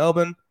Port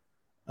Melbourne.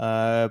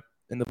 And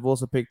they've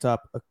also picked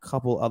up a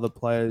couple other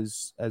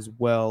players as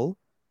well.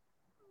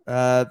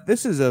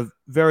 This is a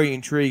very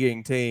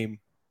intriguing team.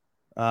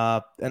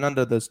 And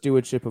under the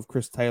stewardship of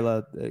Chris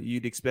Taylor,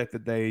 you'd expect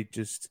that they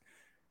just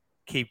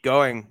keep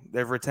going.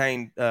 They've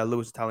retained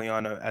Luis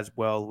Italiano as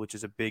well, which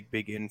is a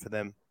big in for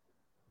them.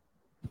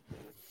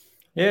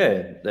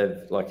 Yeah,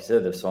 like you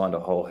said, they've signed a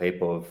whole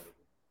heap of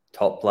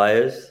top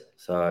players.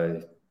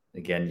 So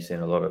again, you've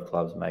seen a lot of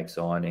clubs make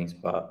signings,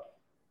 but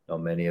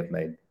not many have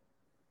made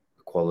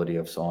the quality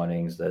of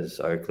signings as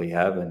Oakley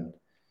have, and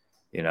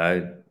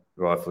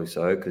rightfully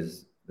so,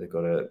 because they've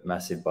got a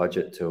massive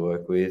budget to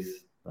work with.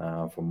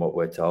 From what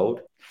we're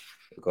told,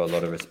 we've got a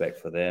lot of respect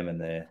for them and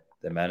their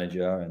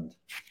manager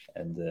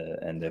and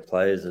their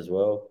players as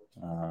well.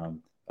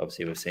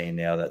 Obviously, we're seeing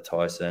now that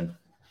Tyson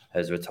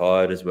has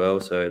retired as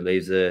well, so it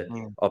leaves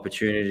an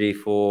opportunity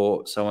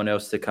for someone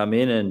else to come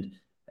in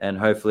and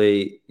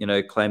hopefully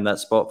claim that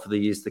spot for the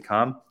years to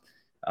come.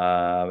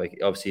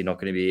 Obviously, not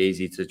going to be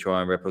easy to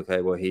try and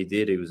replicate what he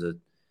did. He was a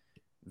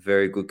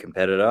very good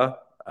competitor.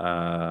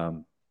 I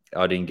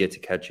didn't get to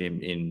catch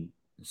him in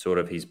sort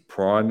of his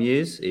prime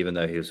years, even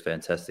though he was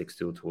fantastic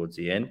still towards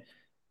the end.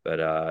 But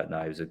no,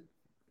 he was a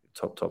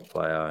top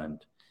player,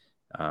 and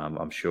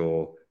I'm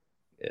sure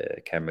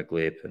Cam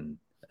McGlip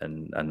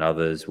and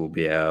others will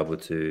be able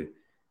to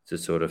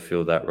sort of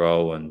fill that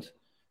role and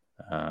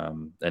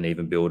and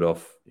even build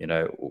off,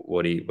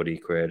 what he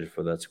created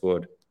for that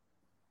squad.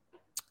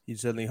 You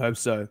certainly hope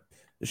so.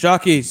 The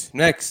Sharkies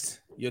next.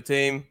 Your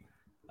team.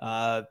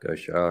 Go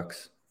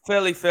Sharks.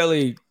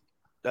 Fairly,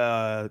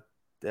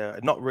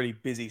 not really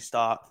busy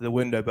start to the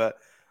window, but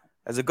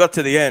as it got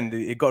to the end,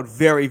 it got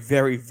very,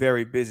 very,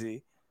 very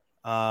busy.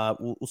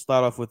 We'll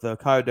start off with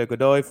Kyo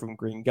Godoy from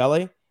Green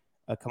Gully,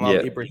 Kamal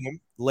Ibrahim,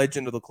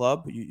 legend of the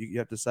club, you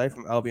have to say,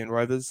 from Albion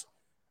Rovers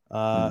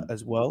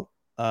as well.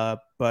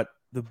 But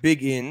the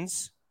big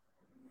ins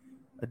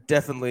are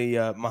definitely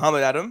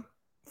Muhammad Adam,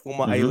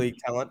 former A-League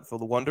talent for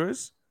the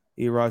Wanderers.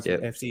 He arrives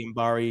from FC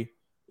Mbari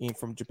in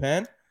from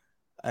Japan,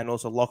 and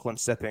also Lachlan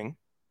Sepping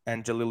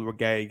and Jalil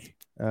Regaig.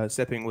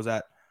 Sepping was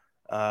at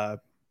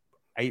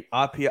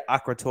Apia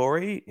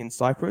Akratori in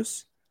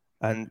Cyprus,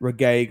 and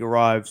Regaig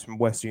arrives from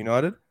Western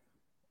United.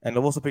 And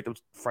I've also picked up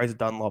Fraser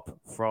Dunlop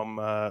from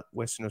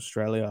Western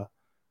Australia.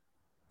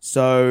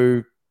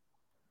 So,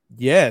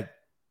 yeah,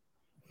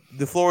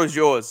 the floor is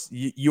yours.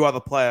 You are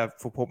the player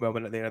for Port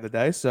Melbourne at the end of the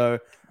day, so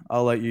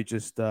I'll let you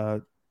just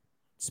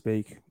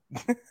speak.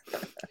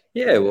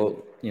 Yeah,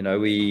 well,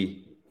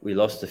 we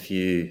lost a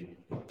few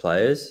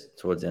players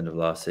towards the end of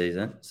last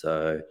season.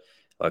 So,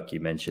 like you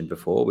mentioned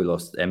before, we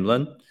lost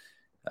Emlyn,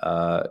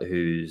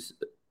 who's,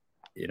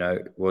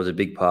 was a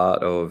big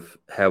part of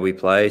how we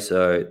play.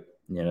 So,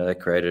 that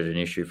created an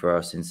issue for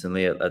us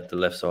instantly at the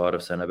left side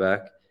of centre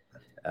back.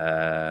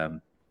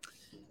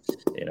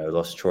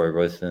 Lost Troy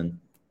Ruthen,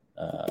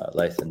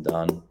 Lathan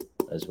Dunn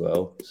as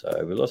well.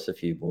 So we lost a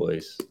few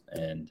boys,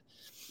 and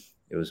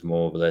it was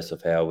more or less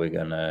of how we're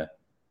going to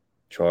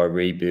try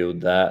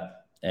rebuild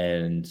that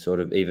and sort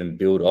of even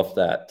build off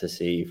that to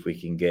see if we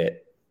can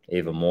get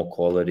even more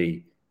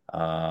quality,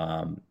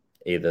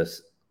 either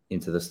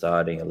into the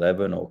starting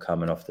 11 or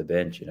coming off the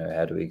bench.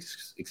 How do we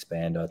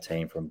expand our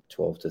team from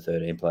 12 to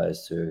 13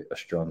 players to a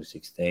strong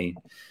 16?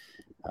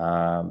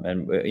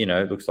 And,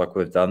 it looks like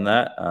we've done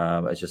that.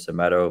 It's just a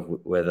matter of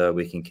whether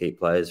we can keep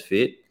players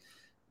fit.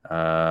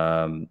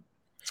 And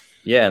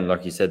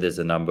like you said, there's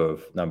a number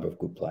of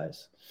good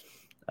players.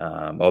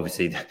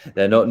 Obviously,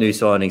 they're not new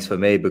signings for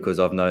me because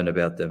I've known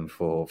about them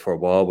for a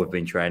while. We've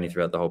been training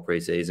throughout the whole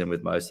preseason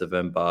with most of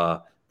them,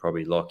 bar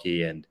probably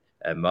Lockie and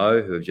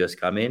Mo, who have just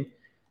come in.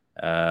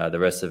 The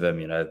rest of them,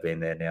 have been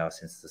there now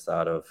since the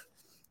start of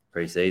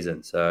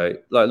preseason. So,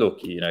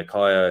 look,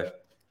 Kyo,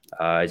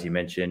 as you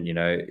mentioned,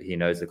 he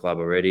knows the club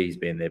already. He's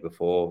been there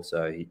before,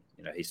 so he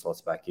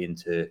slots back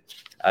into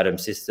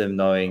Adam's system,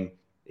 knowing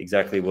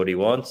exactly what he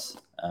wants.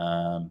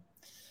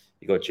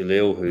 You got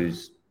Jalil,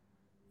 who's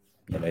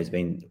he's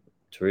been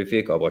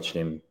terrific. I watched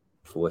him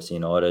for West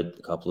United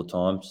a couple of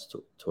times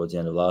towards the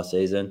end of last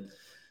season,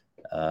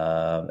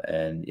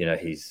 and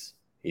he's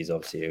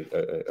obviously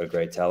a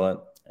great talent,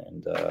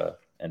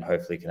 and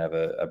hopefully can have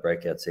a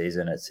breakout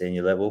season at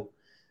senior level.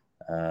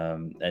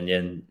 And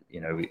then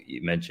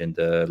you mentioned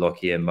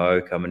Lockie and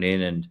Mo coming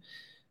in, and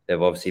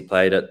they've obviously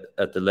played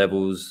at the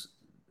levels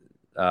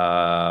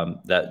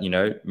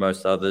that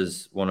most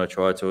others want to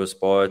try to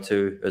aspire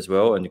to as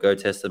well, and go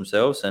test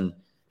themselves. And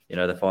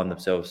they find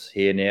themselves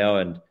here now,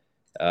 and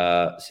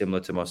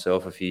similar to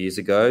myself a few years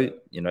ago,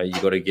 you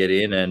got to get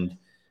in and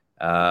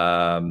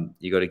and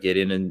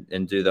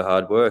do the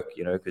hard work,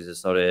 because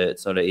it's not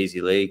an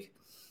easy league.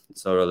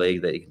 It's not a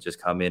league that you can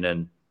just come in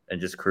and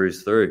just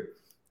cruise through.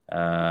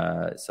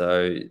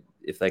 So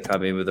if they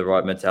come in with the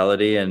right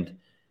mentality and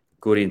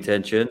good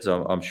intentions,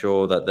 I'm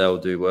sure that they'll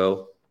do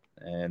well,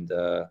 and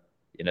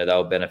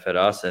they'll benefit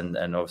us and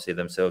obviously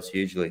themselves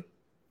hugely.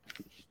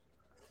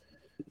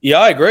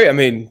 Yeah, I agree. I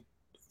mean,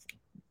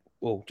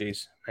 oh,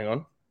 geez, hang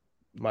on.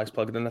 Mike's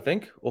plugged in, I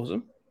think.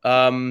 Awesome.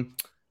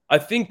 I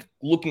think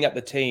looking at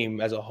the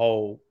team as a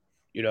whole,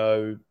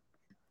 I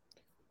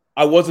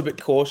was a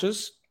bit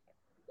cautious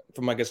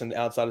from, I guess, an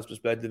outsider's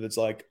perspective. It's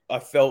like I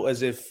felt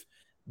as if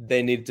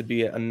there needed to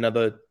be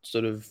another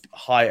sort of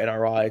high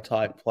NRI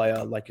type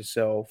player like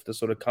yourself to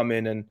sort of come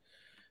in and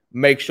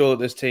make sure that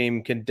this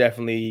team can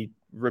definitely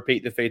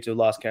repeat the feat of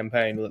last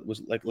campaign. It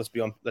was like, let's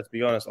be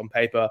honest, on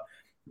paper,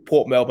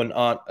 Port Melbourne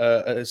aren't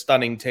a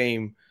stunning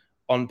team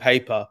on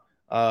paper.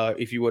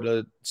 If you were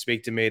to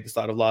speak to me at the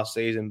start of last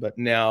season, but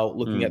now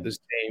looking at this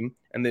team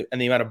and the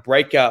amount of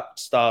breakout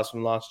stars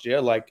from last year,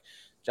 like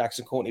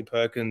Jackson Courtney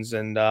Perkins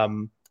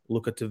and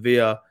Luca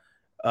Tavia,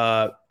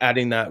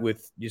 adding that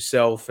with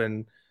yourself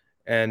and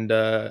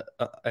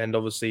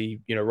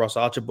obviously Ross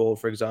Archibald,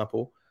 for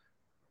example,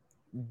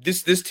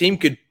 this team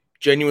could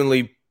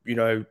genuinely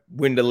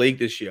win the league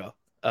this year.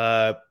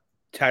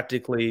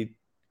 Tactically,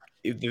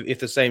 if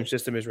the same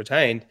system is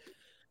retained,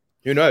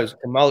 who knows?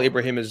 Kamal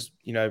Ibrahim is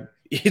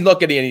he's not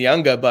getting any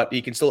younger, but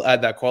he can still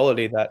add that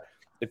quality that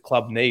the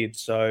club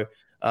needs. So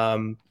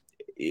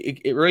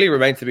it really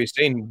remains to be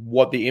seen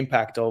what the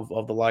impact of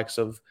the likes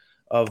of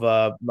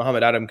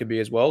Muhammad Adam could be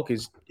as well,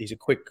 because he's a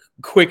quick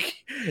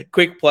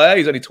player.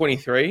 He's only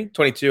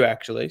 22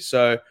 actually.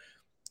 So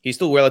he's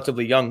still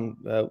relatively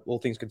young, all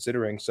things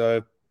considering.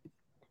 So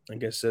I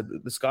guess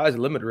the sky's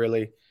the limit,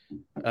 really,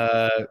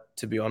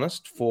 to be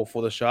honest, for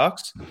the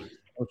Sharks.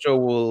 I'm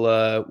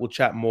sure we'll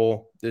chat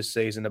more this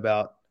season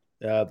about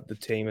the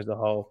team as a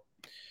whole.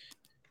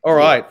 All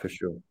right, for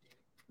sure.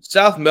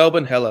 South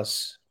Melbourne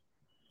Hellas.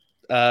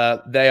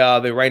 They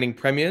are the reigning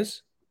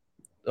premiers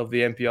of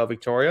the NPL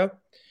Victoria, and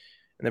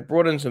they've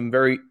brought in some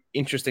very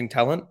interesting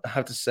talent, I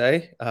have to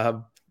say.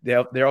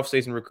 Their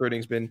off-season recruiting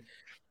has been,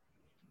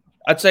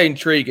 I'd say,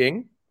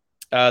 intriguing.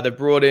 They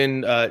brought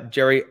in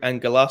Jerry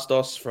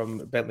Angelastos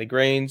from Bentley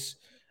Greens,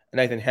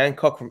 Nathan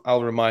Hancock from Al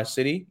Rumayah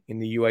City in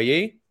the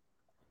UAE,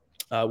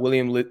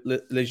 William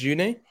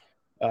Lejeune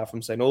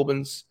from St.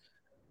 Albans,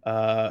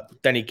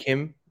 Danny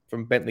Kim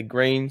from Bentley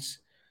Greens,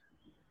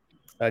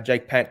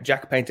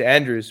 Jack Painter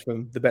Andrews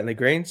from the Bentley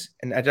Greens,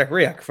 and Ajak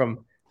Riak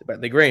from the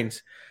Bentley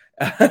Greens.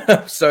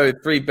 So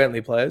 3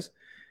 Bentley players.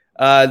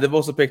 They've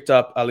also picked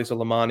up Alisa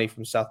Lamani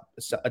from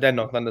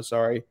Dandenong Thunder,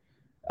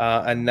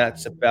 and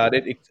that's about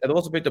it. They've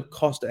also picked up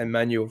Costa and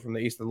Manuel from the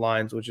Eastern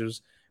Lions, which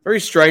is a very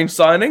strange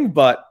signing,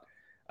 but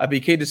I'd be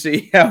keen to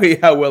see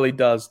how well he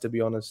does, to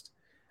be honest.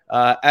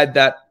 Add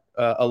that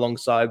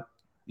alongside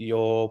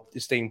your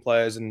esteemed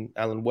players in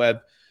Alan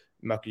Webb,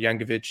 Marko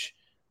Jankovic,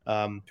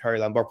 Perry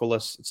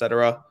Lambopoulos,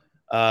 etc.,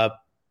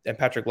 and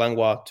Patrick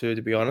Langlois too.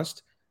 To be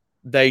honest,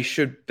 they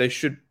should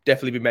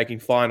definitely be making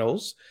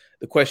finals.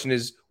 The question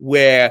is,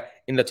 where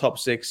in the top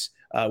 6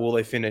 will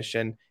they finish,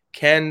 and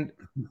can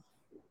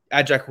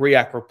Ajak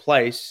Riak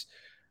replace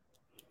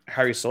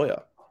Harry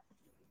Sawyer?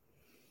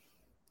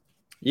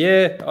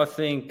 Yeah, I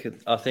think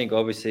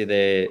obviously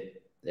they're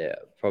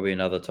probably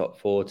another top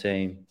 4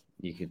 team.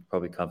 You could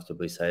probably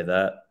comfortably say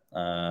that.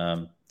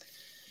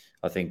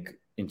 I think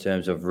in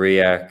terms of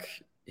Riak,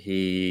 I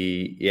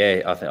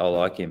think I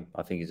like him.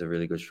 I think he's a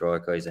really good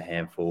striker. He's a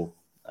handful.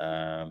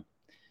 I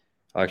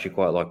actually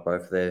quite like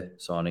both their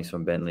signings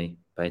from Bentley.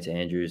 Painter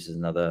Andrews is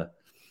another,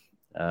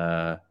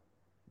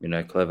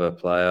 clever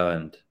player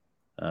and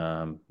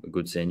a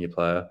good senior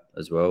player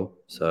as well.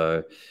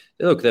 So,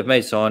 look, they've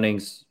made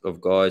signings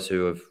of guys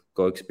who have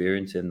got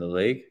experience in the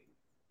league.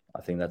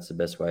 I think that's the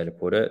best way to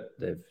put it.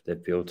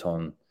 They've built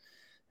on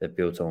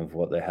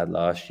what they had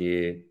last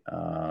year,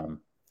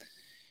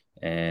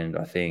 and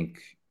I think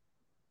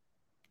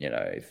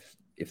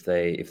if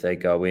they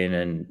go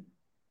in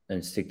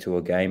and stick to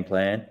a game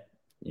plan,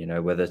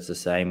 whether it's the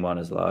same one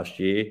as last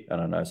year. I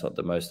don't know, it's not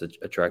the most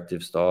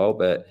attractive style,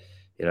 but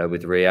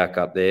with Riak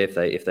up there,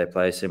 if they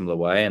play a similar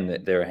way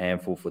and they're a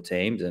handful for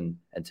teams and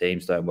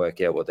teams don't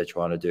work out what they're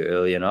trying to do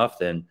early enough,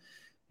 then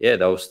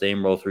they'll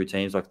steamroll through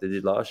teams like they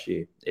did last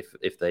year.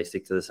 If they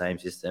stick to the same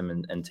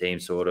system and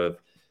teams sort of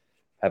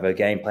have a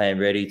game plan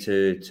ready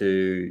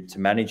to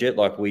manage it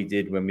like we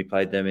did when we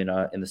played them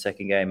in the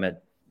second game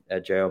at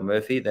JL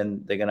Murphy,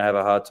 then they're going to have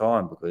a hard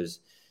time because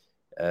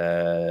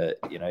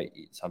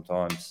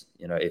sometimes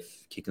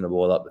if kicking the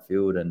ball up the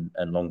field and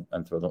long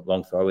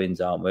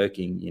throw-ins aren't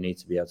working, you need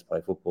to be able to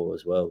play football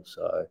as well.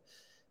 So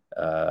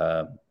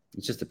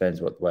it just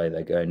depends what way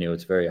they go, Neal.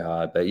 It's very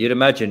hard, but you'd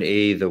imagine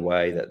either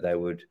way that they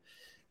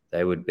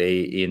would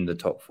be in the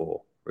top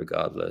 4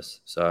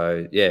 regardless.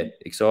 So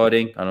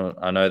exciting.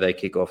 I know they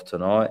kick off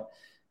tonight.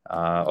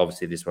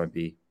 Obviously this won't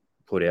be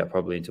put out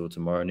probably until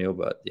tomorrow, Neal,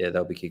 but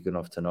they'll be kicking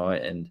off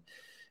tonight, and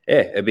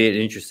it'll be an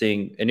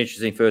interesting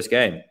first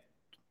game.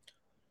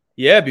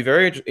 Yeah, it'd be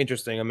very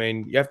interesting. I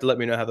mean, you have to let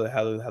me know how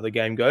the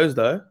game goes,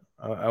 though.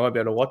 I won't be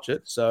able to watch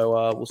it,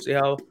 so we'll see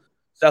how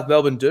South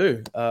Melbourne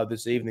do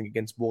this evening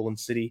against Moreland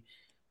City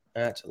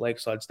at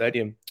Lakeside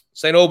Stadium.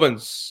 St.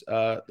 Albans,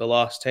 the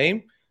last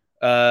team,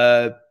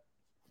 picked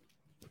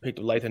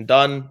up Lathan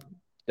Dunn,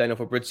 Daniel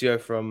Fabrizio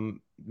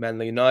from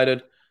Manly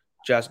United,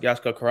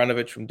 Jasko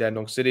Koranovic from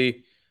Dandong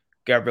City,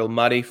 Gabriel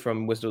Muddy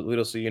from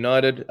Whittlesea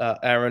United,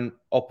 Aaron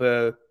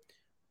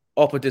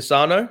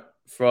Opadisano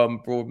from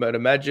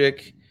Broadmeadow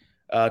Magic,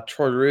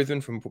 Troy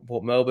Ruthen from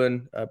Port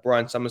Melbourne,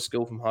 Brian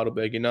Summerskill from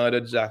Heidelberg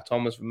United, Zach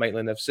Thomas from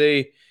Maitland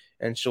FC,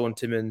 and Sean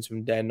Timmins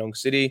from Dandenong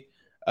City,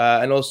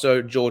 and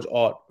also George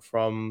Ott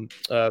from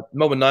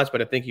Melbourne Knights,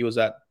 but I think he was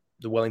at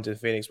the Wellington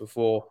Phoenix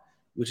before,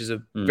 which is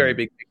a very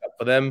big pickup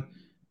for them.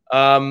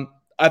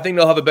 I think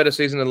they'll have a better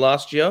season than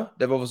last year.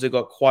 They've obviously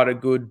got quite a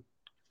good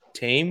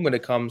team when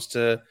it comes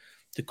to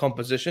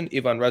composition.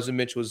 Ivan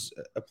Razumic was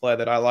a player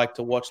that I liked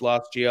to watch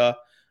last year,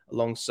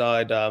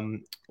 alongside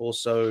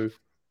also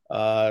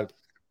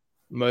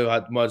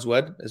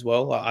Mozwed as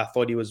well. I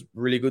thought he was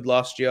really good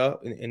last year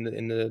in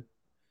the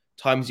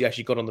times he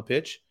actually got on the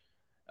pitch.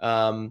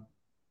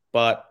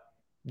 But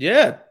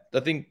I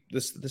think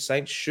the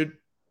Saints should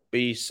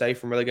be safe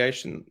from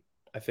relegation.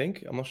 I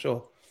think. I'm not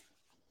sure.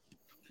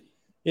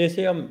 Yeah,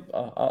 see, I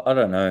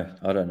don't know.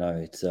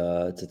 It's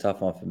a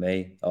tough one for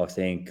me. I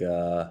think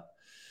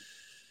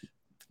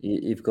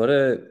you've got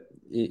to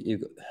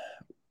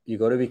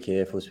be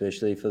careful,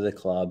 especially for the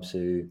clubs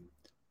who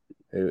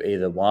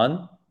either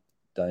one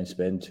don't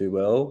spend too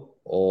well,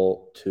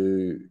 or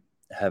two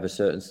have a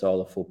certain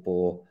style of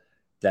football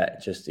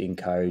that just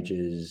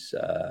encourages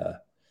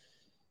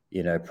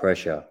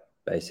pressure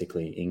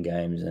basically in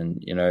games.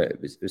 And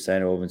with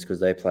St. Albans, because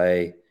they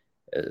play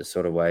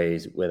sort of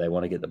ways where they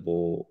want to get the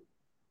ball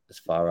as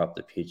far up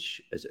the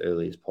pitch as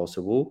early as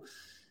possible.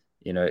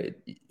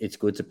 it's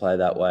good to play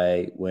that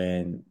way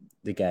when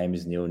the game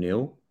is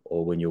 0-0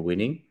 or when you're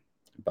winning.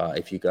 But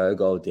if you go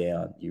goal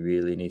down, you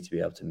really need to be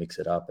able to mix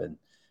it up and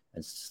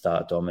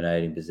start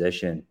dominating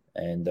possession.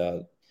 And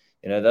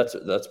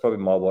that's probably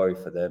my worry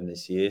for them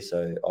this year.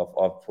 So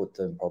I've put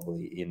them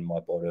probably in my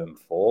bottom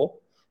 4,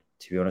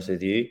 to be honest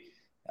with you.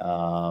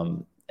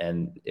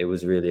 And it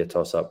was really a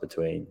toss up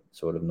between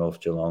sort of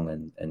North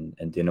Geelong and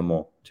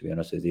Dinamo, to be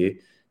honest with you.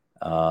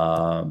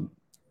 Like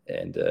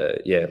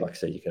I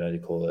said, you can only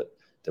call it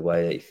the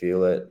way that you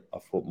feel it.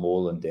 I've put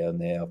Moreland down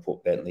there. I've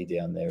put Bentley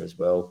down there as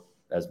well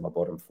as my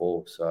bottom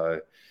 4. So,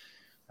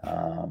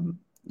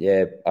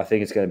 I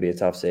think it's going to be a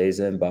tough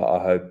season, but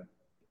I hope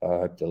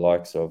the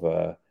likes of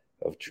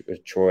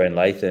Troy and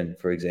Lathan,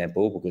 for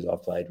example, because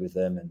I've played with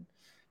them, and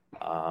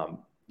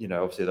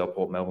obviously they'll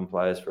Port Melbourne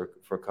players for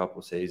a couple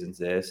of seasons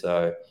there.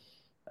 So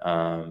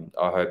I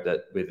hope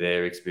that with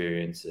their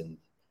experience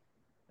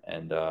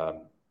and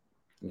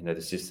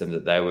the system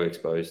that they were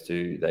exposed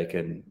to, they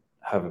can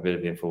have a bit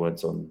of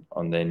influence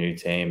on their new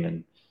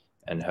team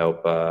and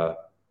help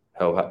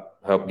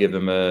give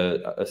them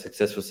a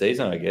successful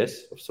season, I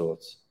guess, of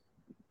sorts.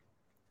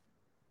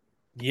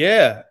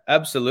 Yeah,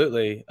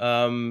 absolutely.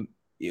 It'll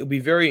be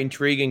very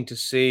intriguing to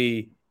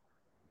see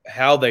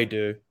how they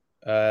do,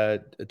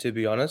 to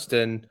be honest.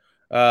 And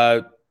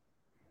I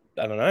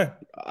don't know.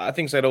 I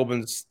think St.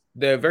 Albans,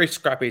 they're a very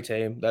scrappy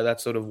team.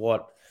 That's sort of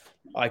what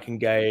I can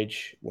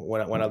gauge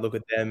when I look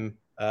at them,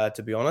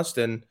 to be honest.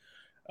 And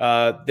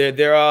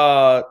there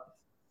are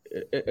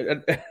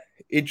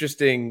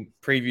interesting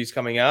previews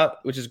coming out,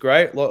 which is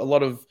great. A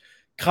lot of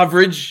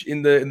coverage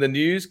in the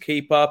news.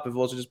 Keep Up have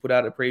also just put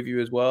out a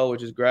preview as well,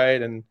 which is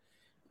great. And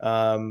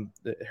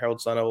the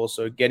Herald Sun are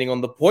also getting on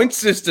the point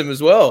system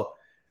as well.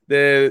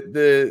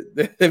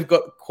 They've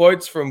got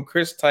quotes from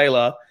Chris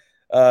Taylor,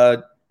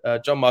 John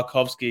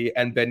Markovsky,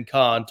 and Ben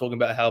Kahn talking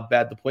about how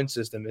bad the point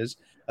system is.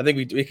 I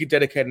think we could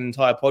dedicate an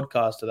entire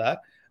podcast to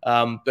that.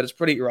 But it's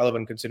pretty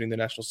irrelevant considering the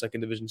National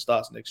Second Division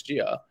starts next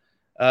year.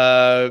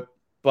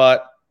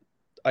 But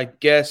I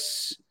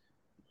guess,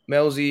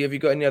 Melzy, have you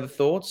got any other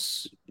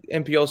thoughts?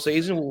 NPL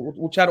season,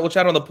 we'll chat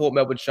on the Port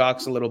Melbourne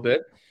Sharks a little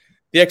bit.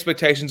 The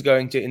expectations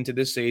going into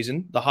this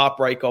season, the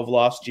heartbreak of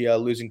last year,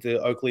 losing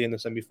to Oakley in the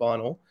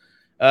semi-final.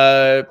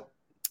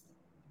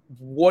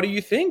 What do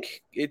you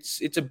think?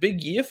 It's a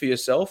big year for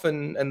yourself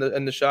and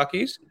the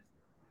Sharkies.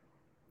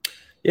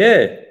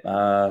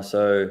 Yeah.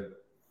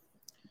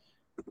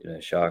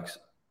 Sharks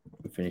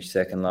finished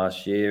second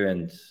last year,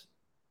 and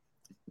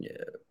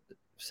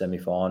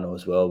semi-final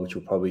as well, which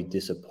we're probably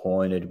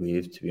disappointed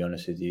with, to be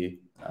honest with you,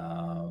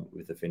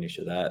 with the finish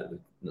of that.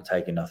 Not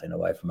taking nothing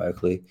away from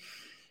Oakley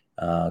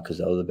because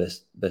they were the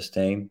best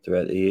team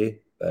throughout the year,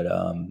 but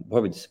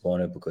probably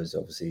disappointed because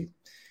obviously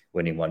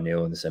winning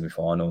 1-0 in the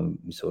semi-final,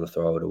 we sort of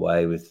throw it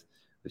away with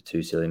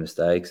 2 silly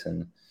mistakes,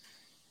 and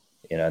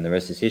and the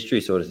rest is history,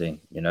 sort of thing.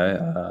 We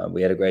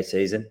had a great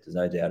season. There's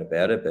no doubt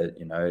about it, but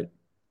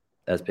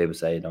as people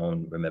say, no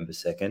one remembers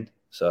second.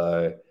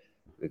 So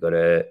we've got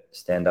to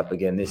stand up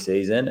again this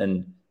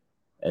season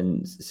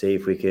and see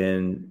if we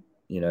can,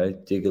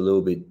 dig a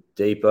little bit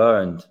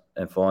deeper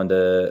and find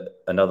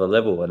another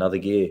level, another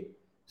gear.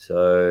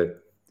 So,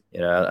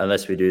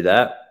 unless we do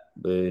that,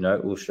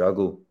 we'll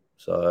struggle.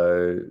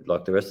 So,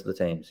 like the rest of the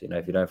teams,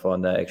 if you don't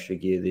find that extra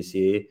gear this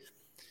year,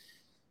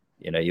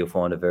 you'll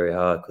find it very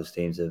hard because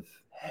teams have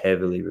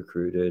heavily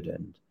recruited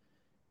and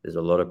there's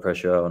a lot of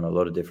pressure on a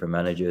lot of different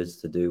managers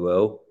to do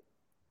well.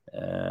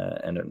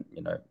 And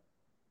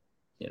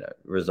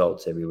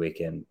results every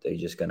weekend, they're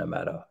just going to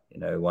matter.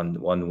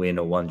 One win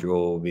or one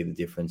draw will be the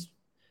difference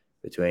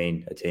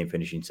between a team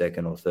finishing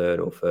second or third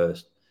or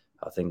first.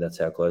 I think that's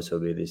how close it'll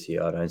be this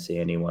year. I don't see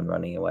anyone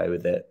running away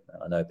with it.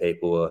 I know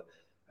people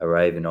are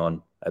raving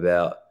on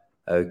about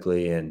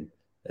Oakley and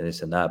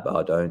this and that, but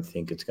I don't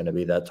think it's going to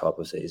be that type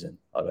of season.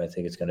 I don't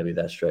think it's going to be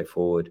that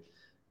straightforward.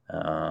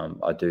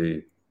 I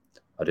do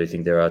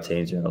think there are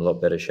teams in a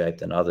lot better shape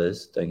than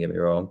others. Don't get me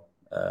wrong.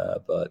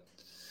 But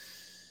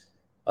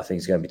I think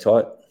it's going to be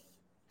tight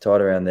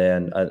around there.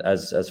 And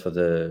as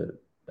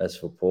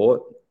for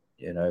Port,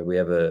 we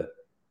have a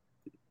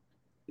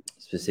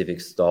specific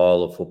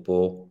style of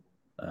football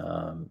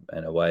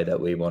and a way that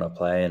we want to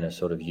play in a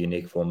sort of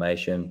unique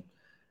formation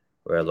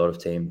where a lot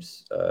of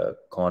teams are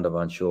kind of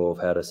unsure of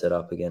how to set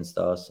up against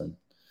us.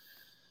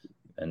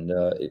 And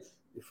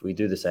if we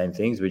do the same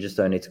things, we just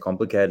don't need to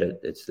complicate it.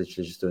 It's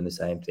literally just doing the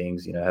same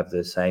things, have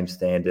the same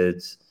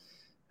standards.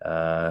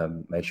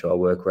 Make sure our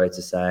work rate's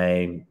the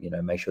same,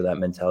 make sure that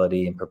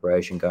mentality and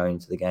preparation going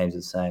into the games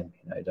is the same.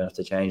 You don't have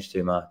to change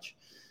too much.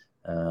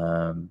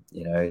 There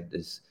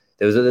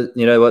was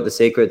the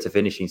secret to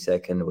finishing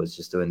second was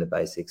just doing the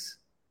basics.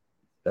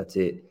 That's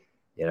it.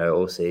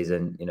 All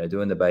season,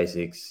 doing the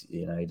basics,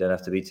 you don't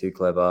have to be too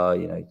clever,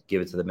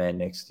 give it to the man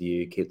next to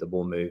you, keep the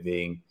ball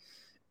moving,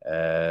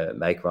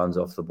 make runs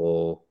off the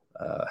ball,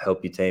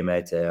 help your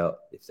teammates out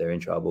if they're in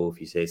trouble. If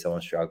you see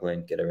someone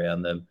struggling, get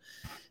around them.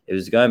 It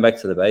was going back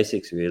to the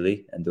basics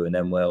really and doing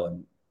them well.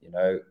 And,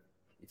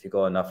 if you've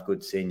got enough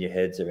good senior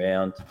heads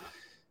around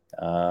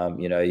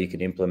you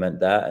can implement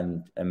that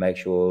and make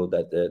sure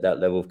that that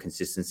level of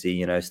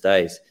consistency,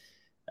 stays.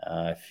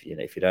 If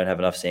you don't have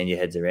enough senior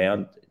heads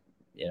around,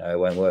 it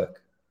won't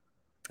work,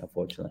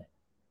 unfortunately.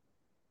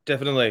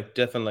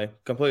 Definitely.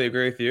 Completely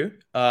agree with you.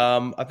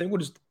 I think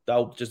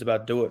that'll just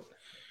about do it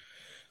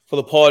for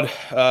the pod.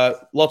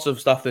 Lots of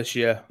stuff this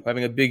year. We're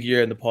having a big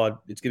year in the pod.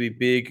 It's going to be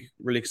big.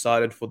 Really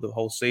excited for the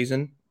whole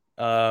season.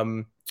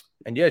 And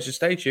yeah, just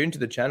stay tuned to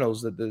the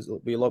channels. There'll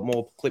be a lot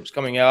more clips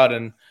coming out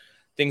and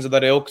things of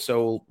that ilk.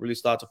 So we'll really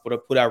start to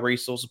put our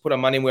resources, put our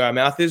money where our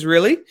mouth is,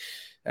 really,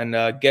 and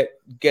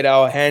get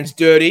our hands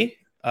dirty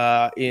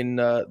in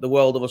the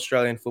world of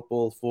Australian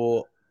football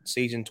for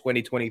season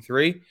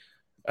 2023.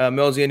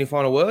 Mells, any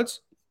final words?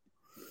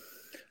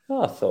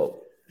 I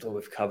thought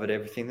we've covered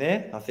everything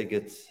there. I think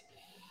it's,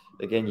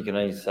 again, you can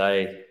only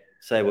say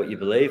what you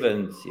believe,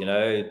 and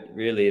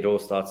really it all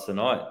starts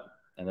tonight,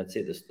 and that's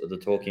it. The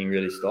talking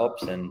really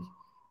stops, and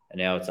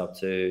now it's up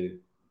to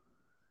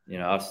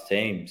us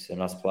teams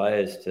and us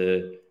players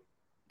to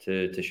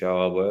show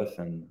our worth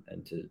and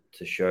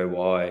to show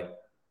why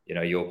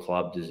your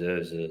club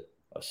deserves a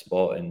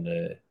spot in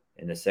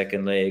the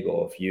second league,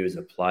 or if you as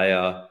a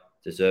player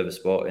deserve a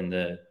spot in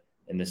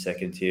the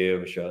second tier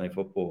of Australian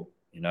football.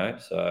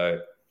 So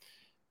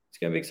it's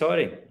going to be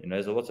exciting.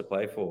 There's a lot to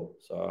play for.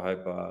 So I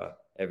hope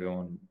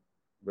everyone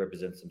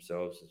represents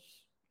themselves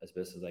as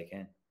best as they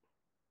can.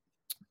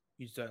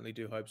 You certainly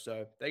do hope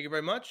so. Thank you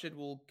very much, and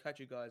we'll catch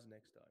you guys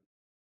next time.